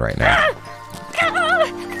preoccupied right now.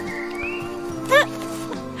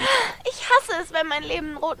 Ich hasse es, wenn mein Leben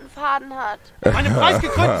einen roten Faden hat. Meine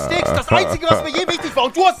preisgekrönten Steaks, das Einzige, was mir je wichtig war.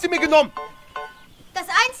 Und du hast sie mir genommen. Das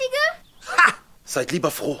Einzige? Ha! Seid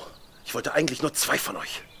lieber froh. Ich wollte eigentlich nur 2 von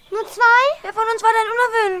euch. Nur 2? Wer von uns war denn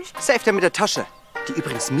unerwünscht? Safe der mit der Tasche, die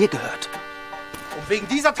übrigens mir gehört. Und wegen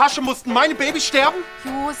dieser Tasche mussten meine Babys sterben?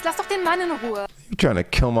 Just, lass doch den Mann in Ruhe. You trying to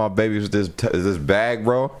kill my baby with this bag,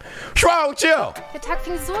 bro? What's wrong with you? Der Tag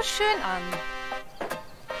fing so schön an.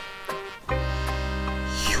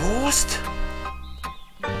 Jost?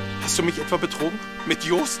 Hast du mich etwa betrogen? Mit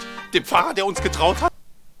Jost? Dem Fahrer, der uns getraut hat?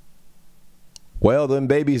 Well, them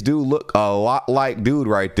babies do look a lot like dude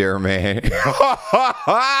right there, man.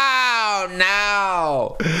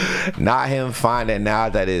 No. Not him finding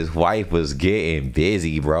out that his wife was getting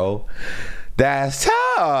busy, bro. That's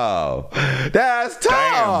tough. That's tough.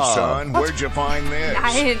 Damn, son, where'd you find this?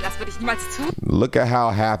 Nein, das würde ich niemals tun. Look at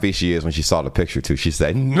how happy she is when she saw the picture, too. She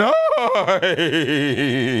said, no. No.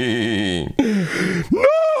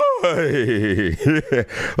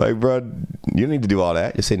 Like, bro, you don't need to do all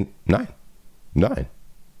that. Just say 9. 9.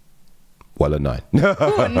 Well, a 9.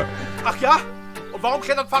 Ach ja? Und warum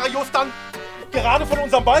klettert Fahrer Jost dann gerade von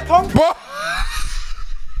unserem Balkon?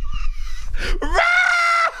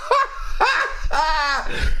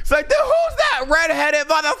 It's like, dude, who's that redheaded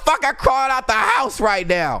motherfucker crawling out the house right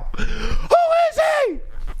now? Who is he?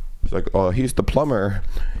 It's like, oh, he's the plumber.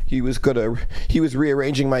 He was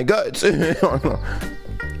rearranging my guts.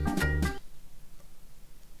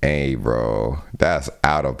 Hey, bro, that's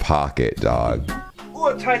out of pocket, dog.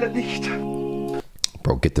 Urteile nicht.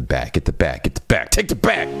 Bro, get the bag, get the bag, get the bag, take the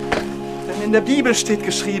bag. Denn in der Bibel steht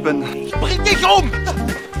geschrieben: Bring dich um!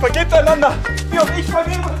 Vergebt einander, wie auch ich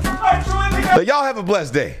vergebe. Ein Schuldiger. So y'all have a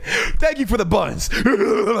blessed day. Thank you for the buns.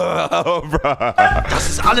 Oh, bro. Das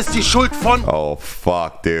ist alles die Schuld von... Oh,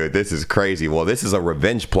 fuck, dude. This is crazy. Well, this is a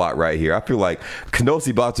revenge plot right here. I feel like Knossi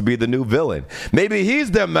about to be the new villain. Maybe he's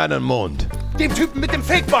the Mann in Mond. Dem Typen mit dem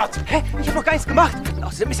Fake-Bart. Hä? Ich hab doch gar nichts gemacht.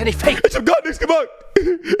 Außerdem ist er nicht fake. Ich hab gar nichts gemacht.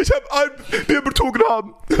 Ich hab einen, den betrogen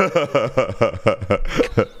haben.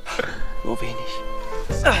 Nur wenig.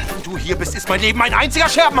 Wenn du hier bist, ist mein Leben ein einziger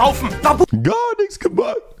Scherbenhaufen. Gar nichts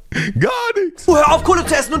gemacht. Gar nichts. Hör auf, Kohle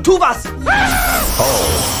zu essen und tu was.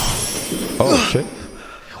 Oh, shit.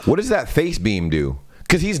 What does that face beam do?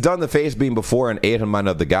 Because he's done the face beam before in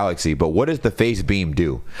 800 of the Galaxy, but what does the face beam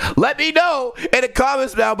do? Let me know in the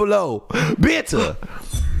comments down below. Bitte.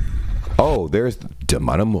 Oh, there's der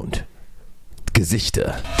Mann im Mond.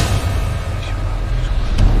 Gesichter.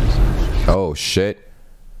 Oh, shit.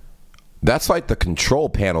 That's like the control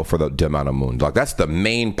panel for the Mann im Mond. Like, that's the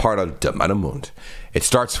main part of the Mann im Mond. It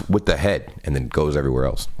starts with the head and then goes everywhere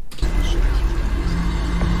else.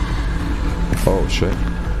 Oh, shit.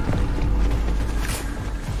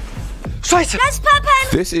 Scheiße.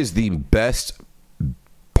 This is the best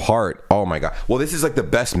part. Oh my god. Well, this is like the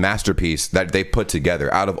best masterpiece that they put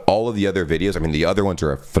together out of all of the other videos. I mean, the other ones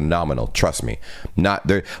are phenomenal, trust me. Not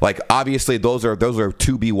they're like, obviously those are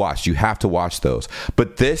to be watched. You have to watch those.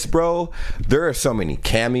 But this, bro, there are so many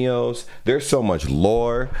cameos, there's so much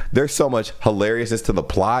lore, there's so much hilariousness to the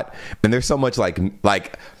plot, and there's so much like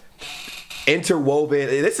interwoven.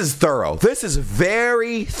 This is thorough. This is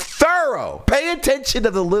very thorough. Pay attention to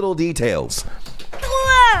the little details.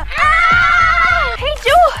 Hey,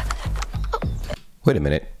 Ju! Wait a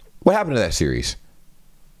minute. What happened to that series?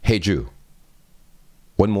 Hey, Ju.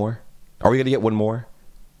 One more? Are we gonna get one more?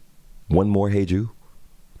 One more, Hey, Ju?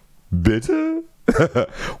 Bitte?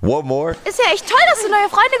 One more? Ist ja echt toll, dass du neue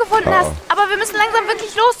Freunde gefunden hast. Aber wir müssen langsam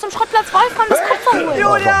wirklich los zum Schrottplatz Wolfram das Kupfer holen.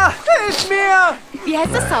 Julia, hilf mir! Wie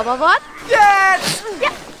heißt das Zauberwort? Jetzt!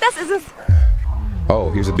 Ja, das ist es.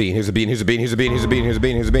 Oh, here's a bean, here's a bean, here's a bean, here's a bean, here's a bean, here's a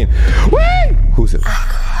bean, here's a bean. Whee! Who's it?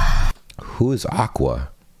 Who is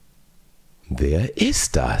Aqua? Wer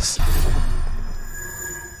ist das?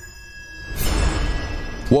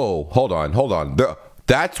 Whoa, hold on, hold on.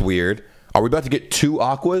 That's weird. Are we about to get 2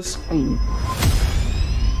 Aquas?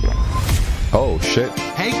 Oh, shit.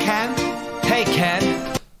 Hey, Ken. Hey, Ken.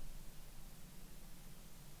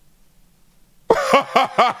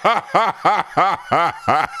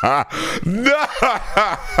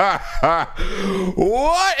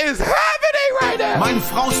 What is happening right now? Meine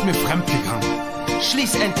Frau ist mir fremdgegangen.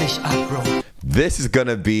 Schließ endlich ab, Bro. This is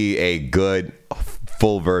gonna be a good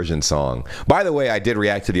full version song. By the way, I did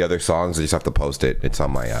react to the other songs. I just have to post it. It's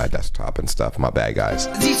on my desktop and stuff. My bad, guys.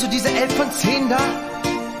 Siehst du diese 11 von 10 da?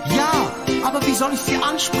 Ja, aber wie soll ich sie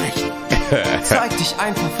ansprechen? Zeig dich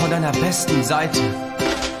einfach von deiner besten Seite.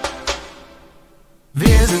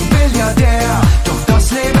 Wir sind Milliardär, doch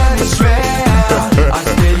das Leben ist schwer.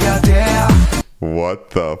 Als Milliardär.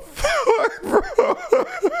 What the fuck, bro?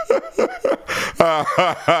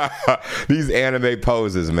 These anime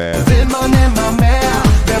poses, man. Will man immer mehr,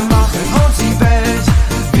 wir machen uns die Welt,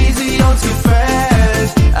 wie sie uns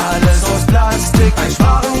gefällt. Alles aus Plastik, ein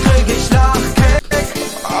Sparen krieg ich Lachkick.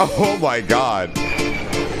 Oh my God.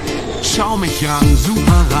 Schau mich an,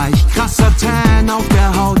 superreich, krasser Tan auf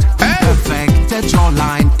der Haut, perfekte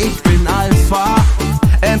Jawline, ich bin Alpha.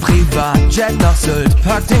 Im Privatjet nach Sylt,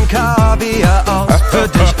 pack den Kaviar aus, für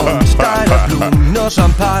dich und deine Blumen, nur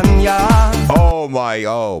Champagner. Oh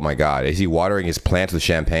my God. Is he watering his plants with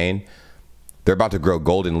champagne? They're about to grow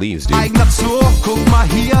golden leaves, dude. Eigener Zoo, guck mal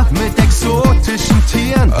hier, mit exotischen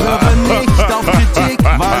Tieren, höre nicht auf Kritik,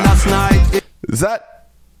 weil das Neid ist. Is that...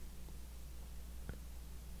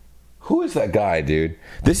 Who is that guy, dude?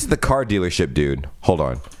 This is the car dealership dude. Hold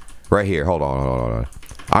on. Right here. Hold on.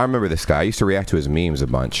 I remember this guy. I used to react to his memes a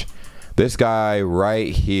bunch. This guy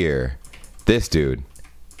right here. This dude.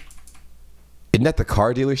 Isn't that the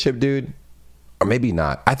car dealership dude? Or maybe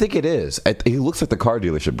not. I think it is. He looks like the car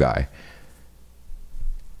dealership guy.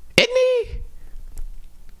 Isn't he?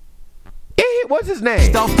 What's his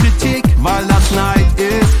name? Auf Kritik, weil das Neid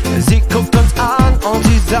ist. Sie guckt uns an und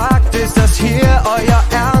sie sagt, ist das hier euer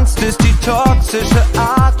Ernst? Ist die toxische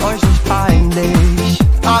Art euch nicht peinlich?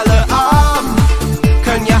 Alle arm,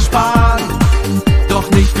 können ja sparen, doch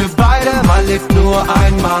nicht für beide, man lebt nur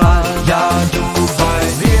einmal. Ja, du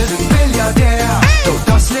weißt, wir sind Milliardär, doch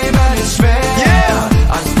das Leben ist schwer.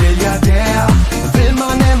 Als Milliardär will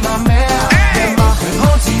man immer mehr. Wir machen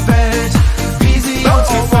uns die Welt, wie sie uns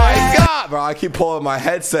gefällt. Bro, I keep pulling my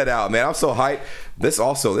headset out, man. I'm so hyped. This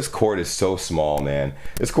cord is so small, man.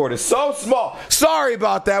 This cord is so small. Sorry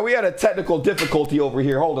about that. We had a technical difficulty over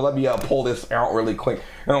here. Hold on, let me pull this out really quick.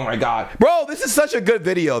 Oh my God. Bro, this is such a good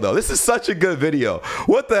video, though. This is such a good video.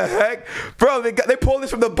 What the heck? Bro, they pulled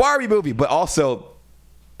this from the Barbie movie, but also,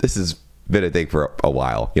 this has been a thing for a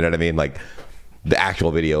while. You know what I mean? Like, the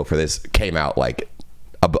actual video for this came out, like,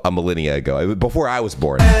 a millennia ago, before I was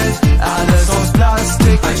born. Alles aus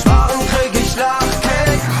Plastik, ein Sparen krieg ich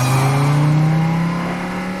Lachkick.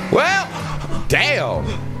 Well, damn.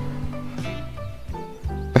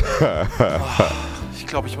 Ich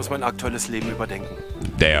glaube, ich muss mein aktuelles Leben überdenken.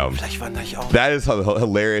 Damn. Vielleicht wandere ich auch. That is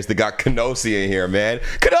hilarious. They got Kenosi in here, man.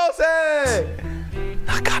 Kenosi!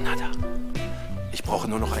 Nach Kanada. Ich brauche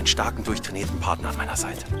nur noch einen starken, durchtrainierten Partner an meiner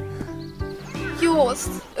Seite.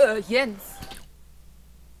 Jens.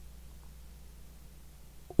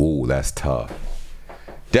 Ooh, that's tough.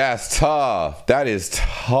 That's tough. That is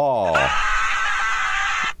tough.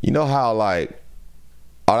 You know how, like,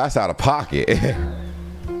 oh, that's out of pocket.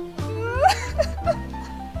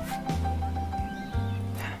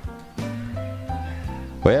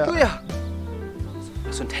 Well, Julia!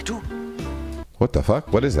 Hast du ein Tattoo? What the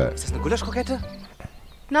fuck? What is that? Ist das eine Gulaschkrokette?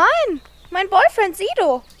 Nein, mein Boyfriend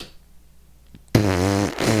Sido.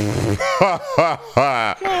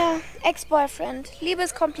 Naja, Ex-Boyfriend. Liebe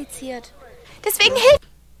ist kompliziert. Deswegen hilft.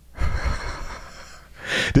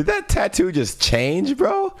 Did that tattoo just change,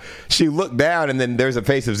 bro? She looked down and then there's a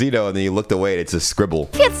face of Zito and then you looked away and it's a scribble.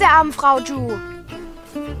 Jetzt der armen Frau Ju.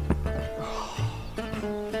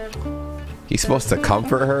 He's supposed to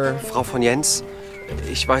comfort her? Frau von Jens,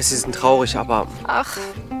 ich weiß, Sie sind traurig, aber... Ach,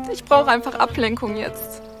 ich brauche einfach Ablenkung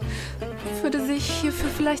jetzt. Würde sich hierfür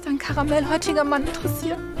vielleicht ein karamellhäutiger Mann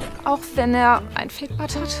interessieren? Auch wenn er ein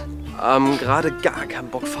Fake-Butt hat? Gerade gar keinen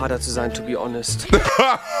Bock, Vater zu sein, to be honest.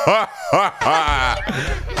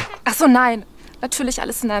 Ach so, nein. Natürlich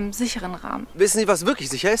alles in einem sicheren Rahmen. Wissen Sie, was wirklich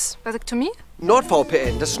sicher ist? Vasektomie?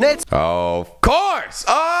 NordVPN, das schnellste Of course!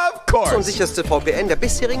 und sicherste VPN der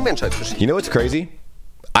bisherigen Menschheitsgeschichte. You know what's crazy?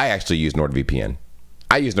 I actually use NordVPN.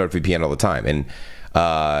 I use NordVPN all the time. And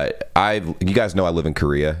you guys know I live in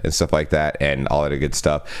Korea and stuff like that and all that good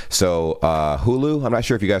stuff. So Hulu, I'm not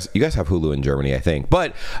sure if you guys have Hulu in Germany, I think,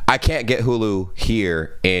 but I can't get Hulu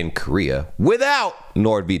here in Korea without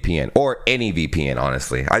NordVPN or any VPN,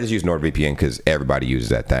 honestly. I just use NordVPN because everybody uses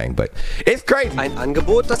that thing, but it's crazy. Ein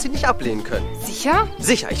Angebot, das Sie nicht ablehnen können. Sicher?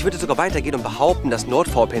 Sicher, ich würde sogar weitergehen und behaupten, dass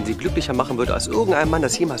NordVPN Sie glücklicher machen würde, als irgendein Mann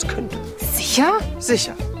das jemals könnte. Sicher?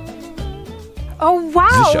 Sicher. Oh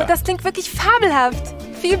wow, Sicher. das klingt wirklich fabelhaft.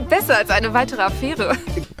 Viel besser als eine weitere Affäre.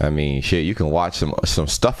 I mean, shit, you can watch some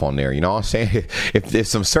stuff on there, you know what I'm saying? If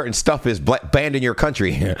some certain stuff is banned in your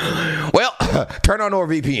country, well, turn on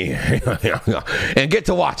NordVPN and get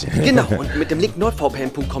to watching. Genau, und mit dem Link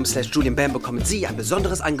nordvpn.com/JulianBam bekommen Sie ein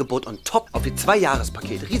besonderes Angebot on top auf Ihr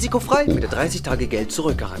 2-Jahres-Paket. Risikofrei mit der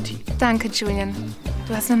 30-Tage-Geld-Zurück-Garantie. Danke, Julian.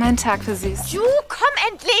 Du hast mir meinen Tag versüßt. Ju,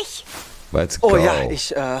 komm endlich! Let's go. Oh ja,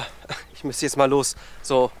 ich müsste jetzt mal los.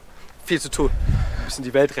 So, viel zu tun. Wir müssen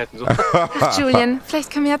die Welt retten. So. Ach, Julian,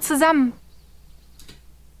 vielleicht können wir ja zusammen.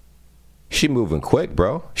 she moving quick,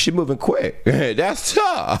 bro. She moving quick. That's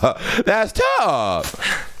tough. That's tough.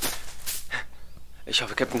 Ich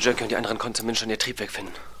hoffe, Captain Jerky und die anderen konnten zumindest schon ihr Triebwerk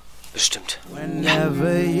finden. Bestimmt.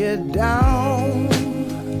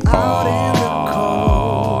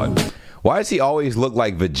 Oh. Why does he always look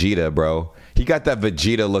like Vegeta, bro? He got that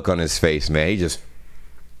Vegeta look on his face, man. He just...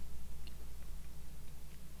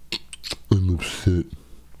 I'm upset.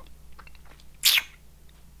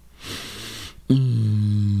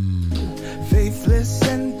 Faithless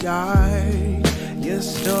and dark, your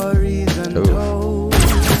stories untold.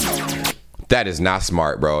 That is not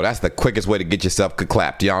smart, bro. That's the quickest way to get yourself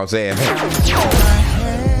clapped. You know what I'm saying?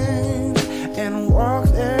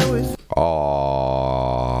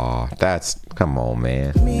 Oh, that's... Come on,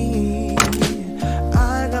 man.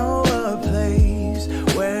 I know a place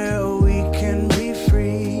where we can be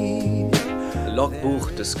free.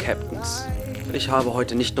 Logbuch des Captains. Ich habe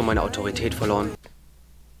heute nicht nur meine Autorität verloren.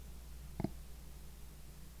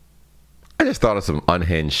 I just thought of some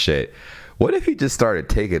unhinged shit. What if he just started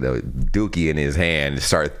taking a dookie in his hand and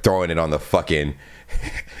started throwing it on the fucking...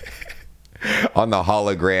 on the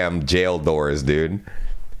hologram jail doors, dude?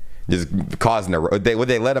 Just causing a... Would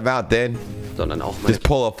they let him out then? Just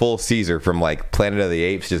pull a full Caesar from like Planet of the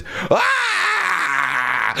Apes. Just... Ah!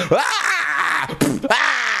 Ah! Ah!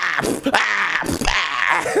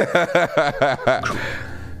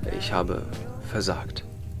 Ich habe versagt.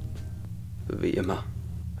 Wie immer.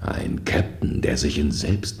 Ein Captain, der sich in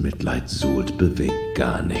Selbstmitleid suhlt, bewegt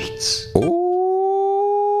gar nichts.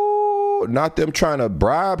 Oh, not them trying to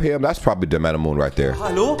bribe him. That's probably the Man Moon right there.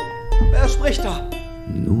 Hallo? Wer spricht da?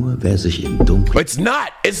 Nur wer sich im Dunkeln... It's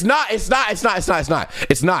not. I think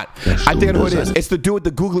I know who it is. It's the dude with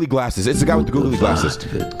the googly glasses. It's the guy with the googly glasses.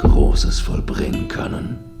 ...wird Großes vollbringen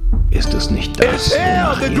können. Ist es nicht das, It's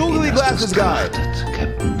him, the googly glasses guy.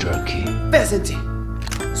 Captain Jerky? Wer sind Sie?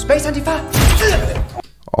 Space Antifa?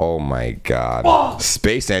 Oh my God. Oh.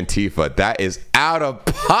 Space Antifa. That is out of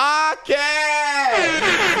pocket.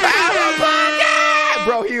 Out of pocket.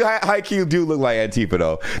 Bro, he high-key do look like Antifa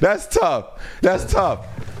though. That's tough. That's tough.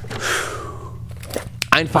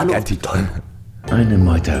 Einfach Antifa. Eine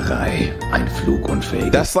Meuterei, ein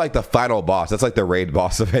flugunfähiges... That's like the final boss. That's like the raid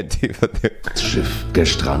boss of Antifa. Schiff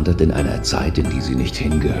gestrandet in einer Zeit, in die sie nicht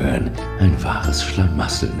hingehören. Ein wahres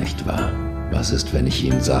Schlamassel, nicht wahr? Was ist, wenn ich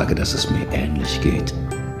Ihnen sage, dass es mir ähnlich geht?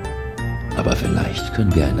 Aber vielleicht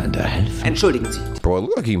können wir einander helfen. Entschuldigen Sie. Bro, it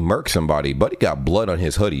looked like he murked somebody, but he got blood on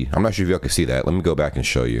his hoodie. I'm not sure if y'all can see that. Let me go back and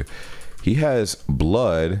show you. He has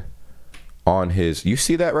blood on his... You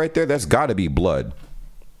see that right there? That's got to be blood.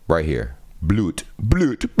 Right here. Blut.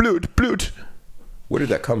 Where did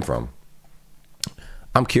that come from?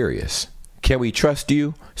 I'm curious. Can we trust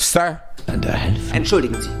you, sir?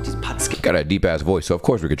 Entschuldigen Sie, diesen Patzke. Got a deep-ass voice, so of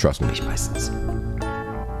course we could trust him.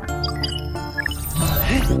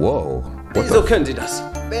 Whoa. Wieso können Sie das?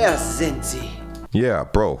 Wer sind Sie? Yeah,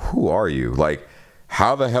 bro, who are you? Like,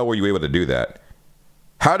 how the hell were you able to do that?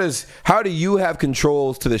 How do you have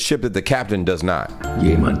controls to the ship that the captain does not?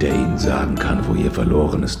 Jemand, der Ihnen sagen kann, wo Ihr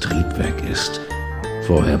verlorenes Triebwerk ist.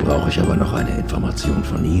 Vorher brauche ich aber noch eine Information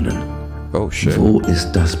von Ihnen. Oh shit. Wo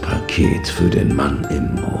ist das Paket für den Mann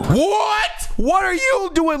im Mond? What? What are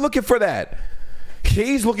you doing looking for that?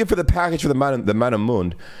 He's looking for the package for the Man of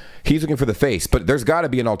Mond. He's looking for the face, but there's got to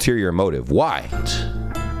be an ulterior motive. Why?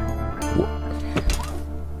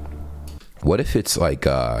 What if it's like,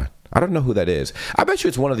 I don't know who that is. I bet you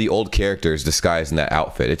it's one of the old characters disguised in that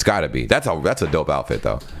outfit. It's got to be. That's a dope outfit,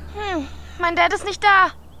 though. Mein Dad ist nicht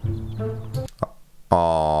da.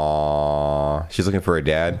 Aww. She's looking for her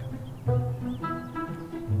dad.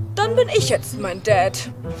 Dann bin ich jetzt mein Dad.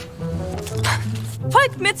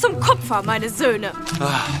 Folgt mir zum Kupfer, meine Söhne.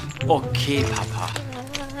 Okay, Papa.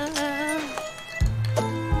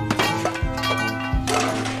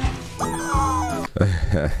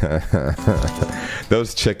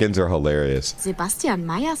 Those chickens are hilarious. Sebastian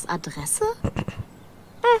Meyers Adresse?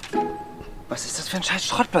 Was ist das für ein scheiß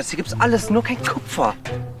Schrottplatz? Hier gibt's alles, nur kein Kupfer.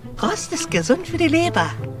 Rost ist gesund für die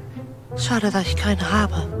Leber. Schade, dass ich keine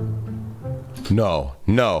habe. No.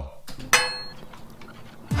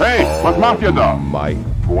 Hey, was macht ihr da?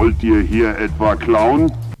 Wollt ihr hier etwa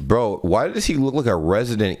klauen? Bro, why does he look like a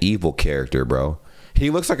Resident Evil character, bro?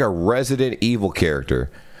 He looks like a Resident Evil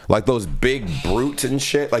character. Like those big brutes and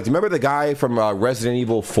shit. Like, remember the guy from Resident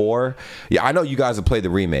Evil 4? Yeah, I know you guys have played the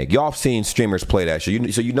remake. Y'all have seen streamers play that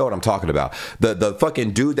shit, so you know what I'm talking about. The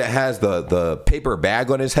fucking dude that has the paper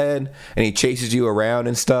bag on his head and he chases you around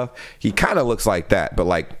and stuff. He kind of looks like that, but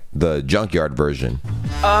like the junkyard version.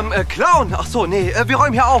 Clown? Ach so, nee, wir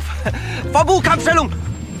räumen hier auf.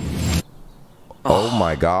 Oh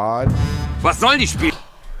my God. Was soll die Spiel?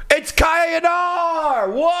 It's Kai Sayonara!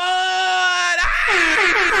 What?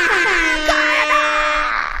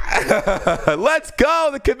 Ah! Let's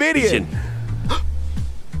go, the comedian.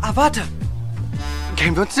 Ah, warte.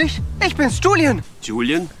 Kennen wir uns nicht? Ich bin's, Julian.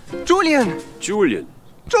 Julian? Julian. Julian.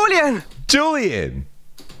 Julian. Julian.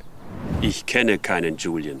 Ich kenne keinen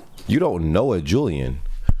Julian. You don't know a Julian.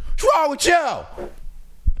 What's wrong with you?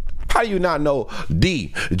 How do you not know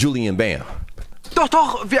the Julian Bam?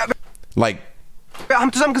 Doch, wir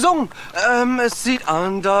haben zusammen gesungen. Es sieht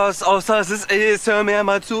anders aus, als es ist. Hör mir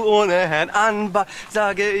mal zu, ohne Herrn Anwalt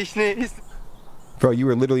sage ich nichts. Bro, you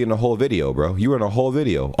were literally in the whole video, bro. You were in a whole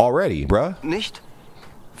video already, bro. Nicht?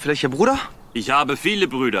 Vielleicht Ihr Bruder? Ich habe viele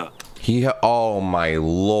Brüder. Oh my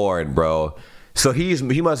lord, bro. So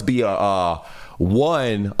he must be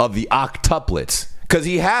one of the octuplets, because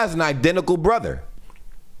he has an identical brother.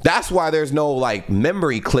 That's why there's no like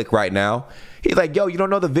memory click right now. He's like, yo, you don't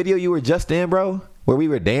know the video you were just in, bro? Where we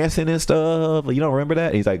were dancing and stuff? You don't remember that?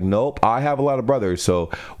 And he's like, nope, I have a lot of brothers, so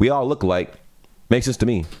we all look alike. Makes sense to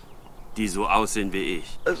me. Die so aussehen wie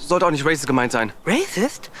ich. Sollte auch nicht racist gemeint sein.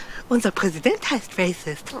 Racist? Unser Präsident heißt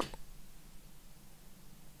Racist.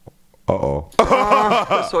 Uh-oh.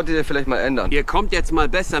 Das solltet ihr vielleicht mal ändern. Ihr kommt jetzt mal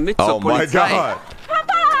besser mit zur Polizei. Oh my God.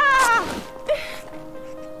 Papa!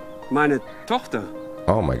 Meine Tochter.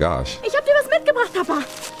 Oh my gosh. Ich hab dir was mitgebracht, Papa.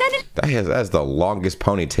 That's the longest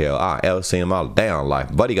ponytail I ever seen in my damn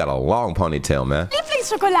life. Buddy got a long ponytail, man.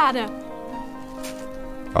 Lieblingsschokolade.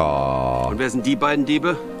 Oh. Und wer sind die beiden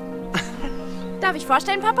Diebe? Darf ich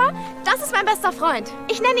vorstellen, Papa? Das ist mein bester Freund.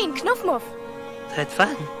 Ich nenne ihn Knuffmuff. Seit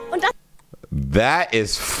wann? Und das... That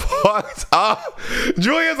is fucked up.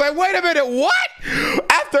 Julian's like, wait a minute, what?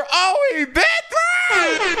 After all we've been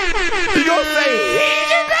through? You gonna say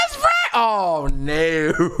he's your best friend? Oh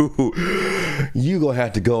no. You gonna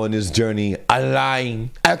have to go on this journey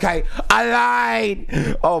alone. Okay, alone.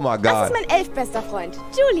 Oh my God. Das ist mein 11. bester Freund,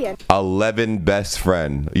 Julian. 11 best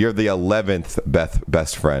friend. You're the 11th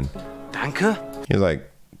best friend. Danke. He's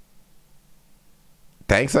like,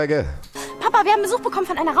 thanks, I guess. Papa, wir haben Besuch bekommen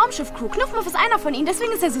von einer Raumschiff-Crew. Knuffmuff ist einer von ihnen,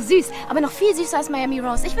 deswegen ist er so süß. Aber noch viel süßer als Miami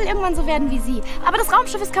Rose. Ich will irgendwann so werden wie sie. Aber das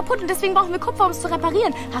Raumschiff ist kaputt und deswegen brauchen wir Kupfer, um es zu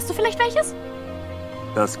reparieren. Hast du vielleicht welches?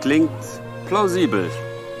 Das klingt plausibel.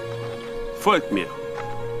 Folgt mir.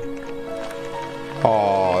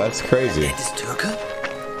 Oh, that's crazy. Dad ist Türke?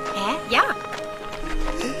 Hä? Ja.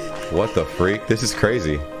 What the freak? This is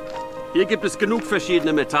crazy. Hier gibt es genug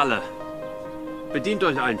verschiedene Metalle. Bedient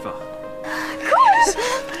euch einfach.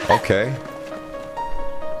 Okay.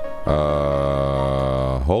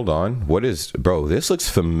 Hold on. What is... Bro, this looks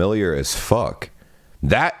familiar as fuck.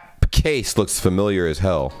 That case looks familiar as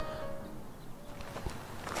hell.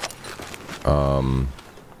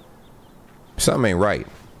 Something ain't right.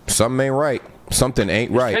 Something ain't right. Something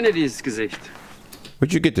ain't right. Ich kenne dieses Gesicht.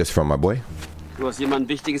 Where'd you get this from, my boy? Du hast jemand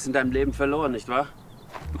Wichtiges in deinem Leben verloren, nicht wahr?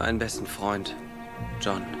 Meinen besten Freund,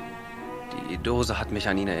 John. Die Dose hat mich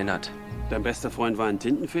an ihn erinnert. Dein bester Freund war ein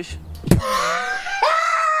Tintenfisch?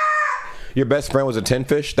 Your best friend was a tin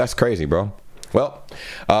fish? That's crazy, bro. Well,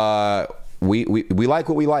 we like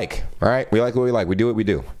what we like, all right? We like what we like. We do what we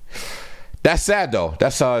do. That's sad, though.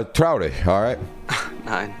 That's traurig, all right?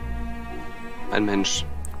 Nein. Ein Mensch,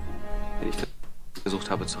 den ich versucht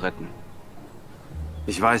habe zu retten.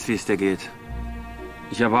 Ich weiß, wie es dir geht.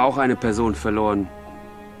 Ich habe auch eine Person verloren.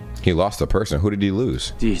 He lost a person. Who did he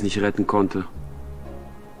lose? Die ich nicht retten konnte.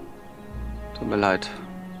 Tut mir leid.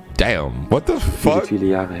 Damn, what the fuck? Viele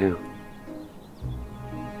Jahre her.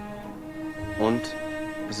 Und?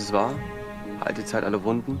 Ist es wahr? Heilt die Zeit alle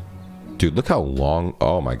Wunden? Dude, look how long...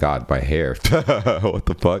 Oh my God, my hair. What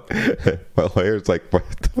the fuck? My hair is like... What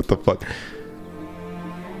the fuck?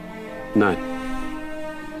 Nein.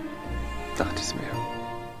 Dachte es mir.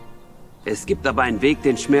 Es gibt aber einen Weg,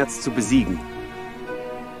 den Schmerz zu besiegen.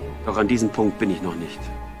 Doch an diesem Punkt bin ich noch nicht.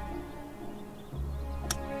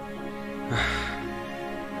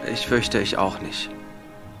 Ich fürchte, ich auch nicht.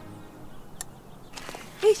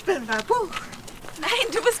 Ich bin Babu.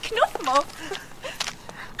 Nein, du bist Knuffmuff.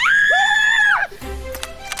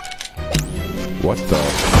 What the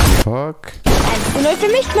fuck? 1:0 für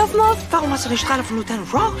mich, Knuffmuff. Warum hast du die Strahle von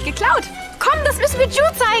Lieutenant Rock geklaut? Komm, das müssen wir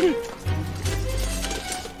Jude zeigen.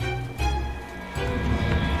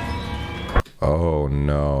 Oh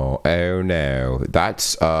no. Oh no.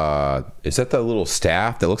 That's is that the little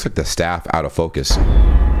staff? That looks like the staff out of focus.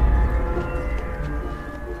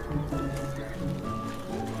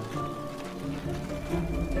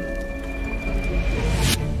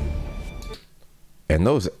 And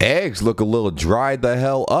those eggs look a little dried the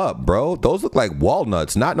hell up, bro. Those look like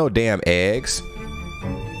walnuts, not no damn eggs.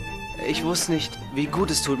 Ich wusste nicht, wie gut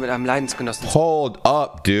es tut, mit einem Leidensgenossen. Hold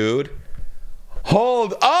up, dude.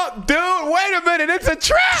 Hold up, dude. Wait a minute. It's a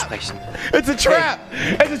trap. It's a trap.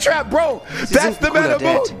 Hey. It's a trap, bro. That's the Man of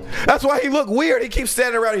Moon. That's why he looked weird. He keeps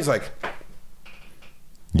standing around. He's like,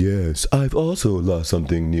 yes, I've also lost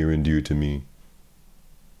something near and dear to me.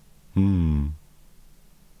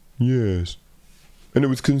 Yes. And it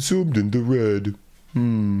was consumed in the red.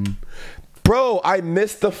 Bro, I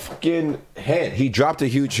missed the fucking hint. He dropped a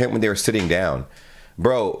huge hint when they were sitting down.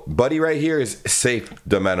 Bro, Buddy right here is safe,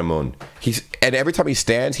 the Man of Moon. And every time he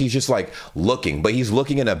stands, he's just like looking, but he's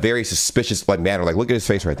looking in a very suspicious like manner. Like, look at his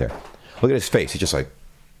face right there. Look at his face. He's just like,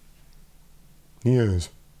 yes.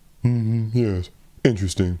 Yes.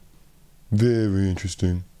 Interesting. Very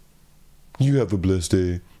interesting. You have a blessed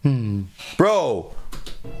day. Bro.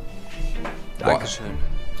 Dankeschön.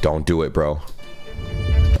 Don't do it, bro.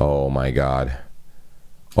 Oh my God.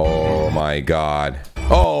 Oh my God.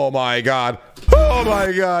 Oh my God. Oh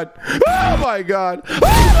my God. Oh my God. Oh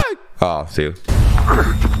my. Oh, see you.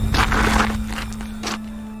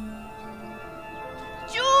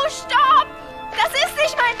 Ju, stopp! Das ist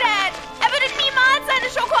nicht mein Dad. Würde niemals seine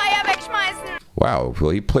Schokoeier wegschmeißen. Wow,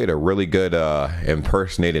 well, he played a really good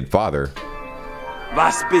impersonated father.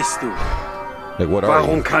 Was bist du? Like, what are you?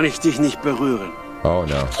 Warum kann ich dich nicht berühren? Oh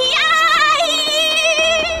no.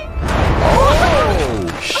 Oh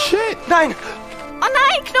shit! Nein! Oh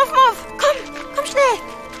nein, Knuffmuff! Komm schnell!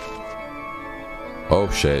 Oh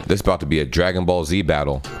shit, this is about to be a Dragon Ball Z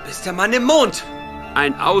battle. Du bist der Mann im Mond!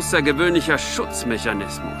 Ein außergewöhnlicher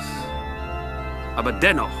Schutzmechanismus. Aber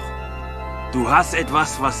dennoch, du hast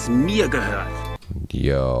etwas, was mir gehört.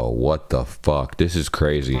 Yo, what the fuck? This is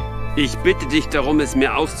crazy. Ich bitte dich darum, es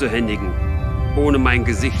mir auszuhändigen. Ohne mein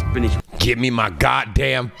Gesicht bin ich... Give me my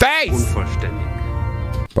goddamn face! Unvollständig.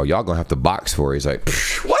 Bro, y'all gonna have to box for it. He's like,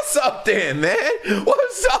 what's up then, man?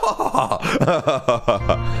 What's up?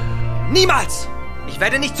 Niemals! Ich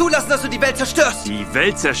werde nicht zulassen, dass du die Welt zerstörst! Die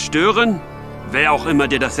Welt zerstören? Wer auch immer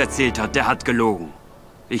dir das erzählt hat, der hat gelogen.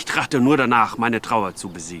 Ich trachte nur danach, meine Trauer zu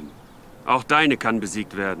besiegen. Auch deine kann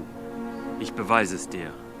besiegt werden. Ich beweise es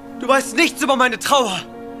dir. Du weißt nichts über meine Trauer!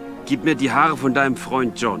 Gib mir die Haare von deinem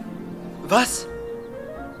Freund John. Was?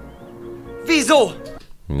 Wieso?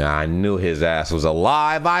 Nah, I knew his ass was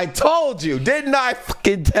alive. I told you. Didn't I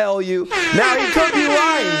fucking tell you? Now he could be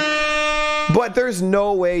lying. But there's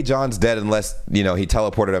no way John's dead unless, you know, he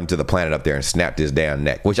teleported him to the planet up there and snapped his damn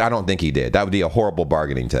neck, which I don't think he did. That would be a horrible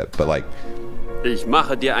bargaining tip. But like... Ich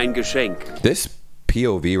mache dir ein Geschenk. This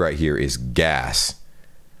POV right here is gas.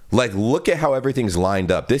 Like, look at how everything's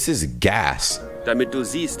lined up. This is gas. Damit du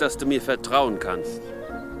siehst, dass du mir vertrauen kannst.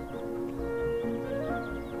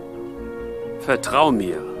 Vertrau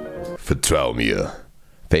mir. Vertrau mir.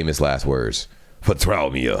 Famous last words.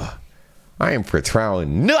 Vertrau mir. I ain't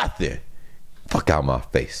vertrauing nothing. Fuck out my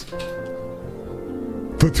face.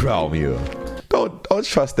 Vertrau mir. Don't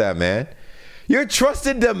trust that, man. You're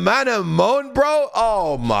trusting the Man of Moon, bro?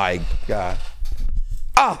 Oh my God.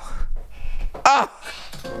 Come.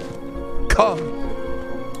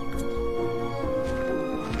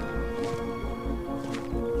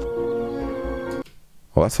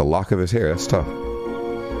 Well, that's a lock of his hair. That's tough.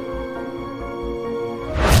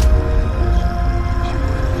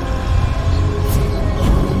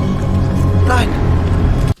 Nein.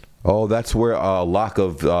 Oh, that's where a lock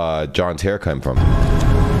of John's hair came from.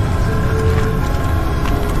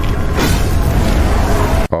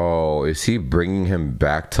 Oh, is he bringing him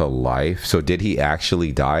back to life? So did he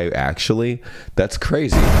actually die? Actually? That's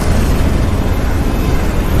crazy.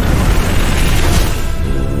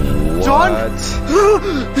 John!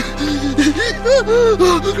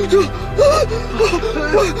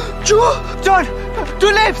 John! Du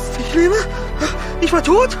lebst! Ich lebe? Ich war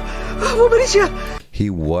tot? Wo bin ich hier? He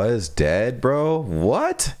was dead, bro?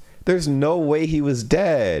 What? There's no way he was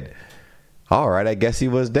dead. Alright, I guess he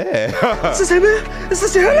was dead. Ist das Himmel? Ist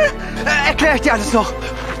das die Hölle? Erklär ich dir alles noch.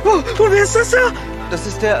 Und wer ist das da? Das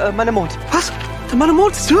ist der Mann im Mond. Was? Der Mann im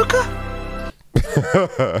Mond ist Türke?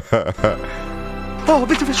 Oh,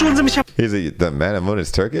 bitte verschonen Sie mich. The Man of Moon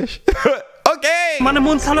is Turkish? Okay! Mann im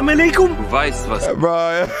Mond, Salam Aleikum. Du weißt, was...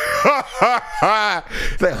 Bro.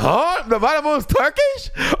 Like, huh? The Man of Moon is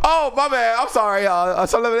Turkish? Oh, my bad. I'm sorry.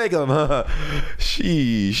 Salam Aleikum.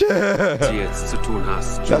 Sheesh. Was du jetzt zu tun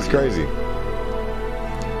hast, Julian. That's crazy.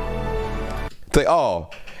 It's like, oh,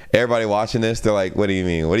 everybody watching this, they're like, what do you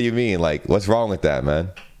mean? What do you mean? Like, what's wrong with that,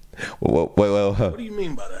 man? What do you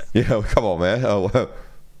mean by that? Yeah, come on, man.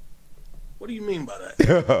 What do you mean by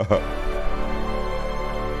that?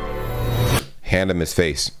 Hand him his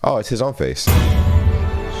face. Oh, it's his own face.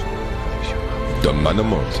 The Man of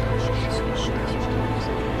Moon.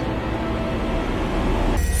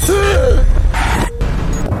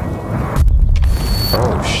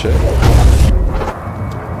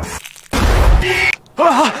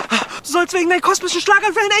 irgendwelchen kosmischen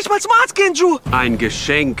Schlaganfällen echt mal zum Arzt gehen, Ju. Ein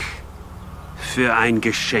Geschenk für ein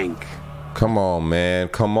Geschenk. Come on,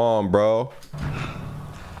 man. Come on, bro.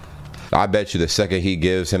 I bet you the second he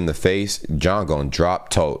gives him the face, John gonna drop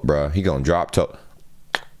tote, bro. He gonna drop tote.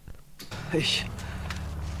 Ich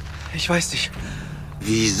weiß nicht.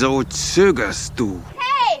 Wieso zögerst du?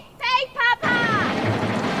 Hey, Fake Papa!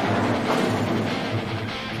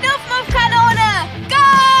 Luftmuffkanone! Go!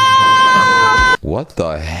 What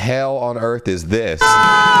the hell on earth is this?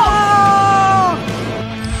 Oh!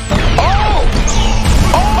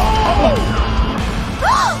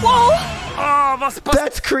 Whoa!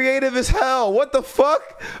 That's creative as hell. What the fuck?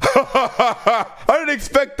 I didn't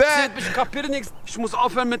expect that. Ich kapiere nichts. Ich muss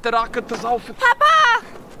aufhören mit der Rakete saufen. Papa!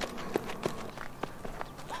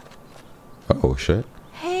 Oh shit.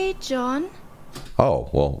 Hey, John. Oh,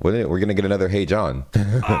 well, we're gonna get another Hey John.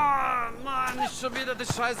 Ah, Mann, nicht schon wieder die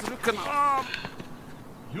scheiß Rücken. Ah.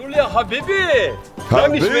 Julia, Habibi!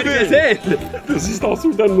 Lang nicht mehr gesehen. Das ist auch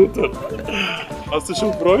so deine Mutter. Hast du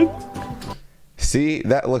schon Freund? See,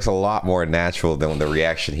 that looks a lot more natural than the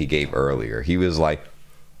reaction he gave earlier. He was like,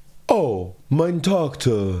 oh, mein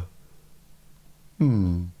Tochter.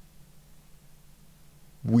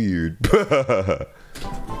 Weird.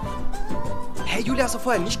 Hey, Julia, hast du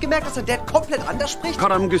vorher nicht gemerkt, dass dein Dad komplett anders spricht?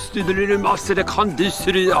 Karam gestüdelt aus der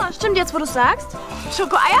Kandisserie. Oh, stimmt jetzt, wo du sagst?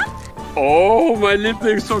 Schokoeier? Oh, meine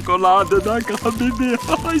Lieblingsschokolade. Danke, Habibi.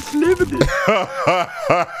 Ich liebe dich.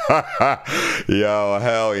 Yo,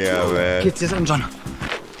 hell yeah, man. Geht's jetzt an, John?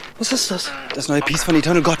 Was ist das? Das neue Piece von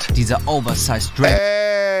Eternal God. Dieser Oversized Drag.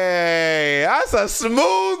 Hey, that's a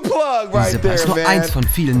smooth plug right there, ist nur man. eins von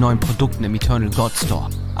vielen neuen Produkten im Eternal God Store.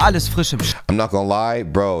 Alles frisch im I'm not gonna lie,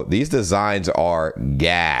 bro. These designs are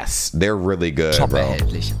gas. They're really good, Shop bro.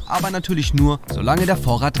 erhältlich. Aber natürlich nur, solange der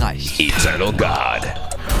Vorrat reicht. Eternal God.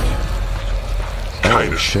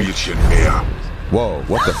 Keine Spielchen mehr. Whoa,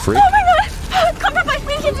 what the freak? Oh mein Gott! Komm, Papa, ich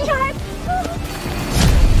bring dich in Sicherheit!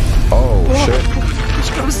 Oh, shit.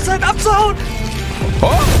 Ich glaube, es ist Zeit abzuhauen.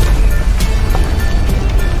 Oh!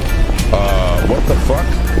 What the fuck?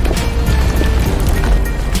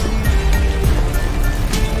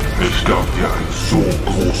 Ich gab dir ein so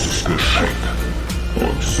großes Geschenk.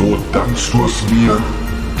 Und so dankst du es mir,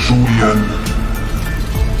 Julian.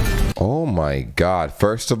 Oh my God.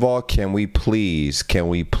 First of all, can we please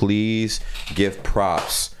give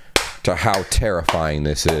props to how terrifying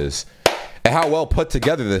this is and how well put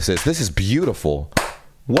together this is. This is beautiful.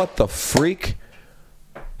 What the freak?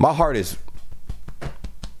 My heart is,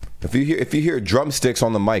 if you hear drumsticks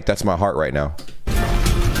on the mic, that's my heart right now.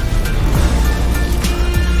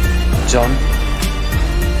 John?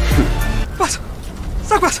 Was?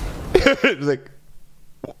 Sag was? It's like,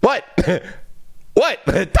 what? What?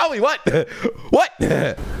 Tell me what? What?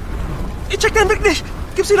 Ich check deinen Blick nicht.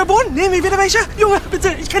 Gibt's wieder Bohnen? Nehmen wir wieder welche? Junge,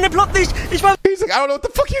 bitte, ich kenne den Plot nicht. Ich war... He's like, I don't know what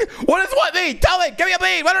the fuck you... What does what mean? Tell me, give me a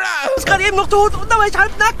beat. What Ich war gerade eben noch tot und da war ich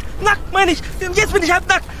halb nackt. Nackt, meine ich. Jetzt bin ich halb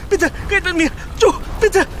nackt. Bitte, red mit mir. Ju,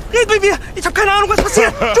 bitte, red mit mir. Ich habe keine Ahnung, was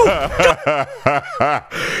passiert. Ju.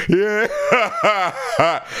 Yeah.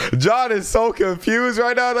 John is so confused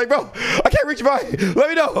right now. Like, bro, I can't reach my... Let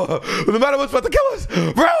me know. No matter what's about to kill us.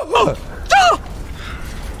 Bro. Oh, Ju.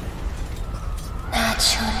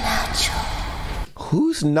 Nacho, Nacho.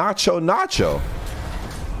 Who's Nacho Nacho?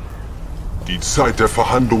 Die Zeit der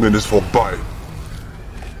Verhandlungen ist vorbei.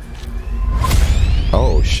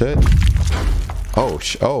 Oh shit. Oh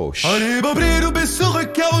shit. Lieber Bray, du bist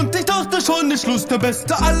zurück, ja, und ich dachte schon, der Schluss der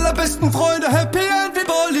beste aller besten Freunde, Happy End wie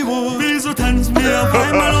Bollywood. Wieso tanzen wir auf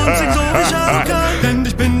einmal und singen so wie Shah Rukh Khan? Denn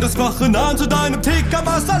ich bin das wache Nahen zu deinem Tikka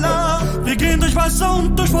Masala. Wir gehen durch Wasser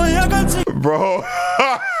und durch Feuer ganz... Bro.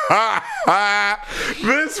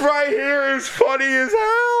 This right here is funny as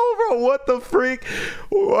hell, bro. What the freak?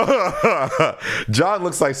 John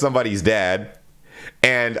looks like somebody's dad.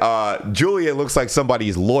 And Julian looks like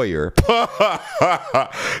somebody's lawyer.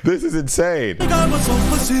 This is insane. Egal was auch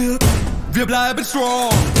passiert, wir bleiben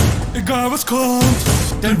strong. Egal was kommt,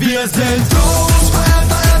 denn wir sind groß.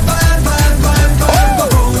 Forever, ever, ever, ever, ever, ever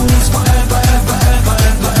groß. Forever, ever, ever,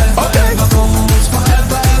 ever, ever, ever groß.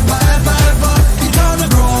 Forever, ever, ever, ever. Eternal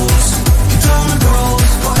bros. Eternal bros.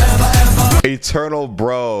 Forever, ever. Eternal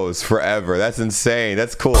bros forever. That's insane.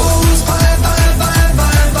 That's cool. Forever, ever, ever,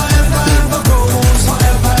 ever, ever, ever grows.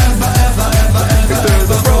 Forever, ever, ever, ever,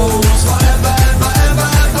 ever grows. Forever, ever, ever,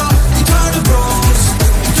 ever. Eternal bros.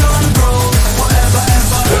 Eternal bros. Forever,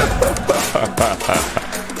 ever.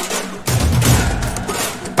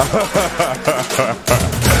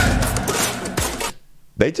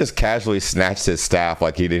 They just casually snatched his staff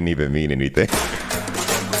like he didn't even mean anything.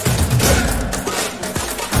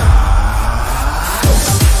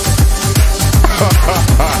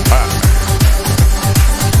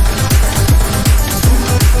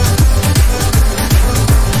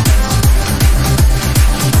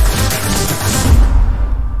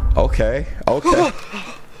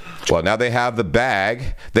 Well, now they have the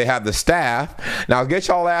bag. They have the staff. Now get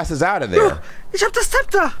y'all asses out of there. Ich hab das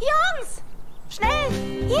Zepter. Jungs, schnell,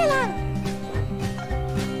 hier lang.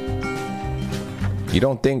 You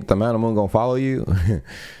don't think the Man of Moon gonna follow you?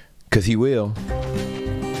 Cause he will.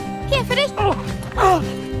 Hier, für dich. Oh,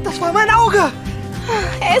 das war mein Auge.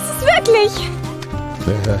 Er ist es wirklich.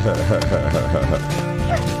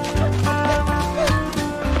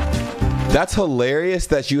 That's hilarious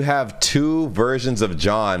that you have two versions of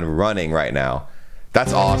John running right now.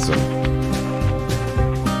 That's awesome.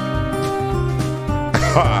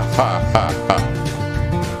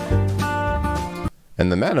 And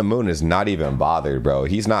the Man of Moon is not even bothered, bro.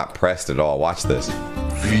 He's not pressed at all. Watch this.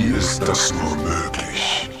 Wie ist das nur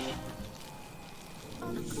möglich?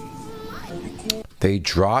 They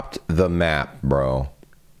dropped the map, bro.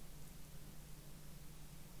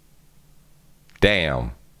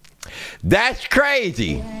 Damn. That's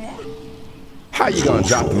crazy. How you gonna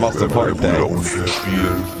drop the most important thing? Wenn unfair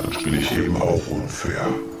spielen, dann spiele ich eben auch unfair.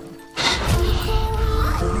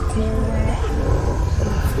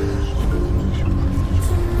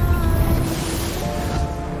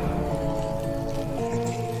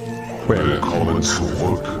 Willkommen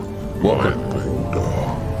zurück, mein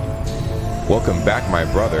Bruder. Welcome back, my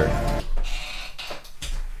brother.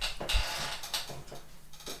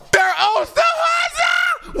 They're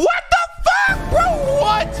Osterhauser! What the fuck, bro?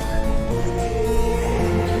 What?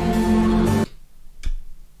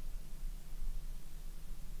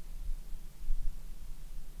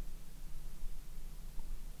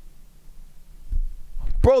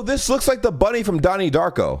 Bro, this looks like the bunny from Donnie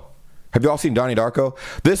Darko. Have y'all seen Donnie Darko?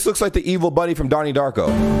 This looks like the evil bunny from Donnie Darko.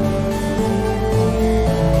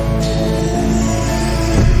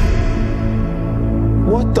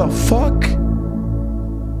 What the fuck?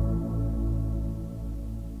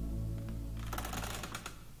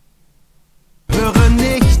 Höre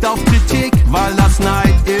nicht auf Kritik, weil das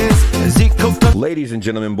Neid ist. Sie guckt. Ladies and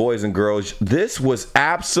gentlemen, boys and girls, this was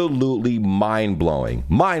absolutely mind-blowing.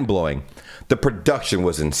 Mind-blowing. The production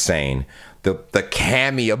was insane. The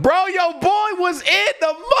cameo. Bro, yo boy was in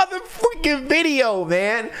the motherfucking video,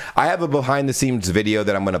 man. I have a behind-the-scenes video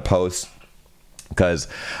that I'm going to post because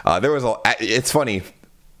there was it's funny.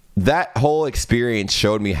 That whole experience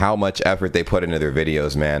showed me how much effort they put into their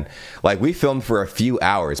videos, man. Like, we filmed for a few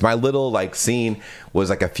hours. My little, like, scene was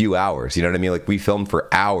like a few hours. You know what I mean? Like, we filmed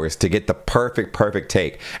for hours to get the perfect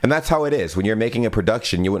take. And that's how it is. When you're making a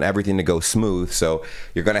production, you want everything to go smooth. So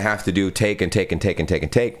you're going to have to do take and take and take and take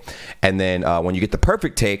and take. And then when you get the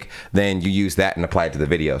perfect take, then you use that and apply it to the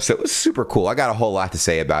video. So it was super cool. I got a whole lot to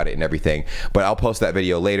say about it and everything. But I'll post that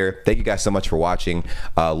video later. Thank you guys so much for watching.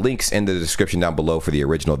 Links in the description down below for the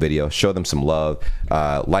original video. Show them some love.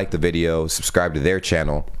 Like the video. Subscribe to their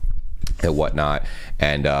channel and whatnot.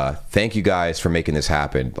 And thank you guys for making this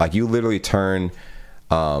happen. Like, you literally turn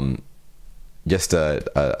just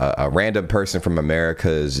a random person from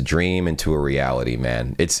America's dream into a reality,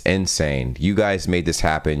 man. It's insane. You guys made this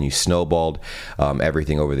happen. You snowballed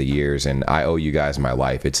everything over the years, and I owe you guys my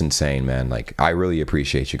life. It's insane, man. Like, I really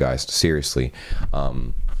appreciate you guys, seriously.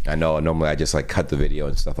 I know normally I just like cut the video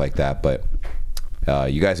and stuff like that, but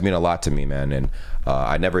you guys mean a lot to me, man. And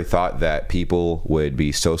I never thought that people would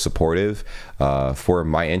be so supportive for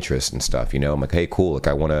my interests and stuff. You know, I'm like, hey, cool. Like,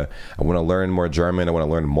 I want to learn more German. I want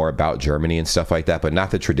to learn more about Germany and stuff like that, but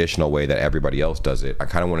not the traditional way that everybody else does it. I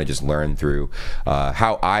kind of want to just learn through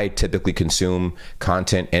how I typically consume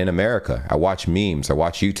content in America. I watch memes, I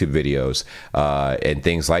watch YouTube videos, and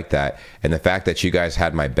things like that. And the fact that you guys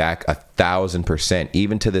had my back 1000%,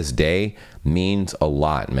 even to this day, means a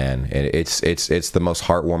lot, man. And it's the most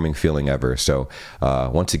heartwarming feeling ever. So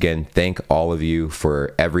once again, thank all of you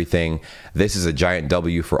for everything. This is a giant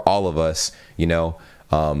W for all of us. You know,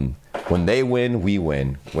 when they win, we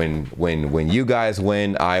win. When you guys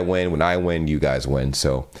win, I win. When I win, you guys win.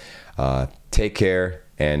 So take care.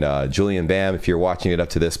 And Julian Bam, if you're watching it up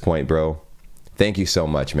to this point, bro, thank you so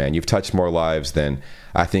much, man. You've touched more lives than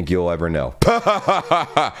I think you'll ever know.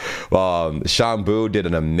 Shambu did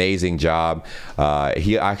an amazing job.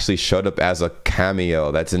 He actually showed up as a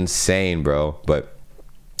cameo. That's insane, bro. But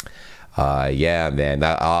yeah, man.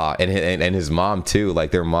 That and his mom too.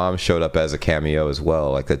 Like, their mom showed up as a cameo as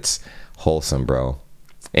well. Like, that's wholesome, bro.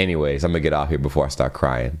 Anyways, I'm gonna get off here before I start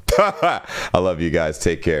crying. I love you guys.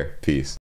 Take care. Peace.